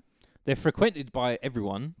exclusively. They're frequented by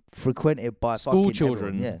everyone. Frequented by school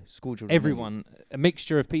children. Everyone. Yeah, school children. Everyone. A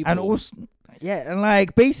mixture of people. And also, and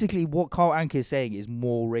like basically what Carl Anka is saying is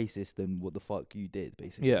more racist than what the fuck you did,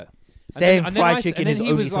 basically. Yeah. Saying fried chicken is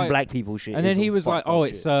only some black people shit. And then he was like, oh,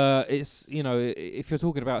 it's you know, if you're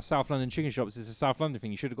talking about South London chicken shops, it's a South London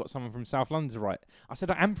thing. You should have got someone from South London to write. I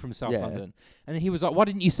said, I am from South London. And then he was like, why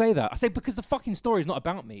didn't you say that? I said, because the fucking story is not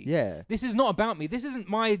about me. Yeah. This is not about me. This isn't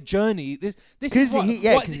my journey. This is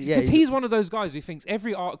because he's one of those guys who thinks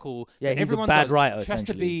every article everyone he's a bad does writer, has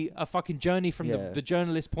to be a fucking journey from the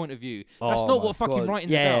journalist's point of view. That's not what fucking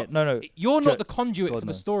writing's about. No. You're not the conduit for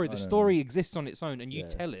the story. The story exists on its own and you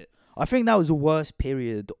tell it. I think that was the worst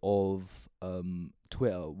period of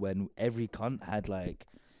Twitter when every cunt had like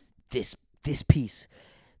this piece.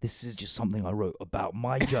 This is just something I wrote about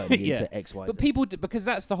my journey Yeah. into X, Y, Z. But people, because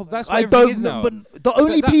that's the whole. That's what I everything don't is know, now. but the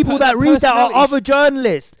only people that that read that are personality other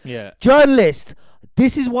journalists. Yeah. Journalists.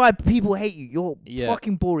 This is why people hate you. You're Yeah.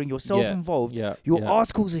 fucking boring. You're self-involved. Yeah. Your yeah.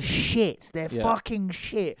 articles are shit. They're Yeah. fucking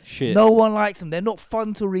shit. Shit. No one likes them. They're not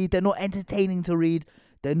fun to read. They're not entertaining to read.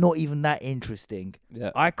 They're not even that interesting. Yeah.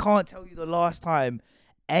 I can't tell you the last time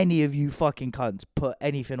any of you fucking cunts put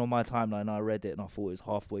anything on my timeline. I read it and I thought it was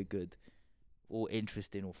halfway good or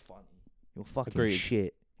interesting or funny. You're fucking Agreed.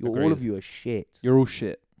 shit. All Agreed. of you are shit. You're all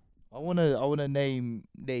shit. I wanna name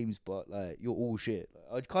names, but like you're all shit.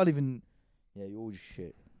 Like, I can't even. Yeah, you're all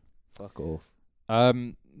shit. Fuck off.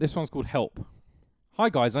 This one's called Help. Hi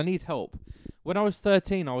guys, I need help. When I was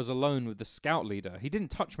 13, I was alone with the scout leader. He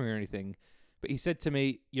didn't touch me or anything, but he said to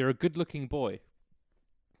me, "You're a good-looking boy."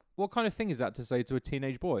 What kind of thing is that to say to a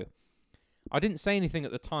teenage boy? I didn't say anything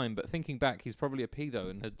at the time, but thinking back, he's probably a pedo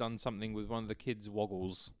and had done something with one of the kids'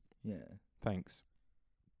 woggles. Yeah. Thanks.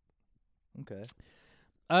 Okay.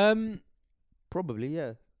 Probably,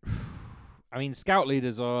 yeah. I mean, scout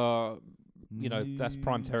leaders are, that's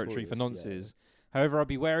prime territory for Notorious, nonces. However, I'd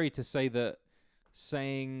be wary to say that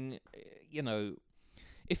saying,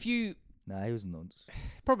 if you... Nah, he was a nonce.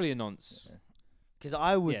 Probably a nonce. Because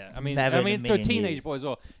I would. Yeah, I mean, never in a to a million teenage years. boy as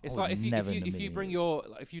well. It's I like would if you never in a if you million bring years. your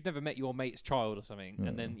if you've never met your mate's child or something,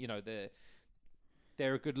 and then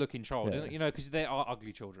they're a good-looking child, Yeah. because they are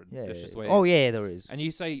ugly children. Yeah. That's just the way it Oh is. yeah, there is. And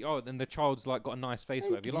you say, then the child's like got a nice face,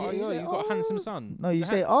 Hey, whatever. You're like, you say, you've got a handsome son. No, you The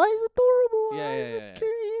say, oh, he's adorable. Yeah, oh, yeah, he's yeah,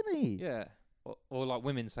 a cutie. Yeah. Or like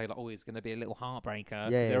women say, like, oh, he's going to be a little heartbreaker.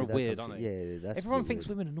 'cause Yeah, they're that weird, type of aren't shit. they? Yeah, that's Everyone a bit thinks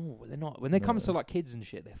weird. women are normal, but they're not. When they come to No. like kids and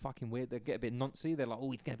shit, they're fucking weird. They get a bit noncy. They're like,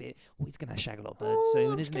 oh, he's gonna shag a little bird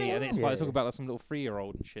soon, isn't he? And it's like talking about like some little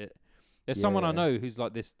 3-year-old and shit. There's someone I Yeah. know who's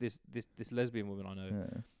like this lesbian woman I know.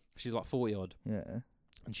 Yeah. She's like 40 odd, Yeah.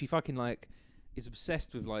 and she fucking like is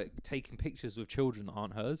obsessed with like taking pictures with children that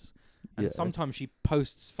aren't hers. And Yeah. sometimes she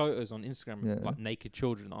posts photos on Instagram of Yeah. like naked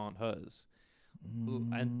children that aren't hers.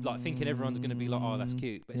 And like thinking everyone's gonna be like, oh, that's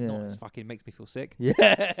cute, but it's not. It's fucking makes me feel sick.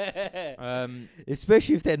 Yeah.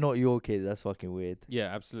 Especially if they're not your kid. That's fucking weird. Yeah,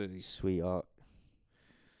 absolutely. Sweetheart.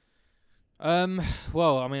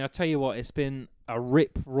 Well, I mean, I tell you what, it's been a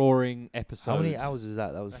rip roaring episode. How many hours is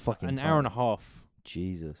that? That was That's fucking an hour and a half.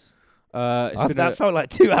 Jesus. That felt like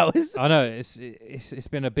 2 hours. I know it's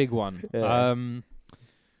been a big one. Yeah.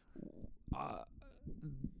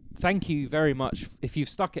 Thank you very much. If you've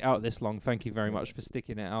stuck it out this long, thank you very much for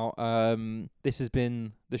sticking it out. This has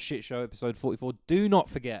been the Shit Show, episode 44. Do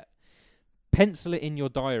not forget, pencil it in your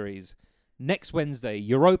diaries. Next Wednesday,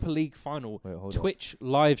 Europa League final, Wait, hold Twitch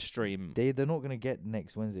live stream. on. They're not going to get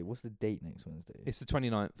next Wednesday. What's the date next Wednesday? It's the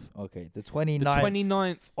 29th. Okay, the 29th. The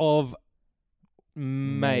 29th of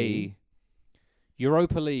May.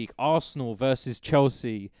 Europa League, Arsenal versus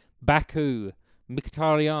Chelsea, Baku,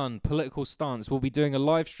 Mkhitaryan, political stance. We'll be doing a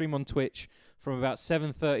live stream on Twitch from about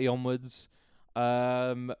 7:30 onwards.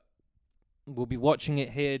 We'll be watching it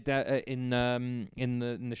here in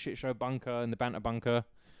the Shit Show bunker, in the banter bunker.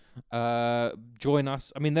 Join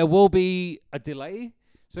us. I mean, there will be a delay,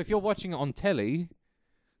 so if you're watching it on telly,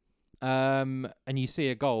 and you see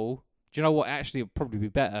a goal, do you know what? Actually, it'll probably be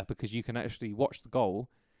better because you can actually watch the goal,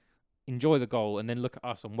 enjoy the goal, and then look at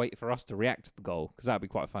us and wait for us to react to the goal, because that'd be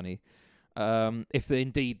quite funny. If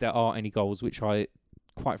indeed there are any goals, which I,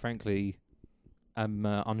 quite frankly, am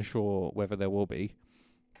unsure whether there will be.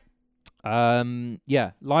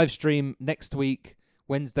 Live stream next week,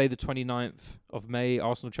 Wednesday the 29th of May,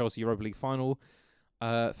 Arsenal-Chelsea Europa League final.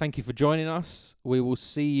 Thank you for joining us. We will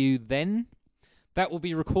see you then. That will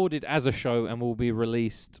be recorded as a show and will be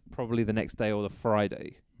released probably the next day or the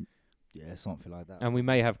Friday. Yeah, something like that. And we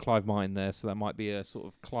may have Clive Martin there, so that might be a sort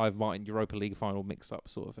of Clive Martin Europa League final mix-up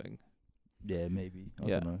sort of thing. Yeah, maybe. I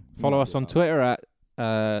Yeah. don't know. Follow us on Twitter at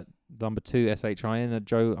number 2 SHIN at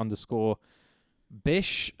Joe_Bish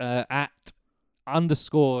at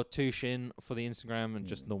 _Tushin for the Instagram, and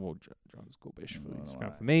just normal Joe_Bish for the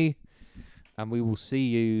Instagram for me. And we will see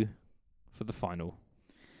you for the final.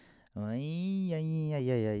 Ay, ay,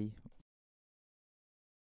 ay, ay, ay.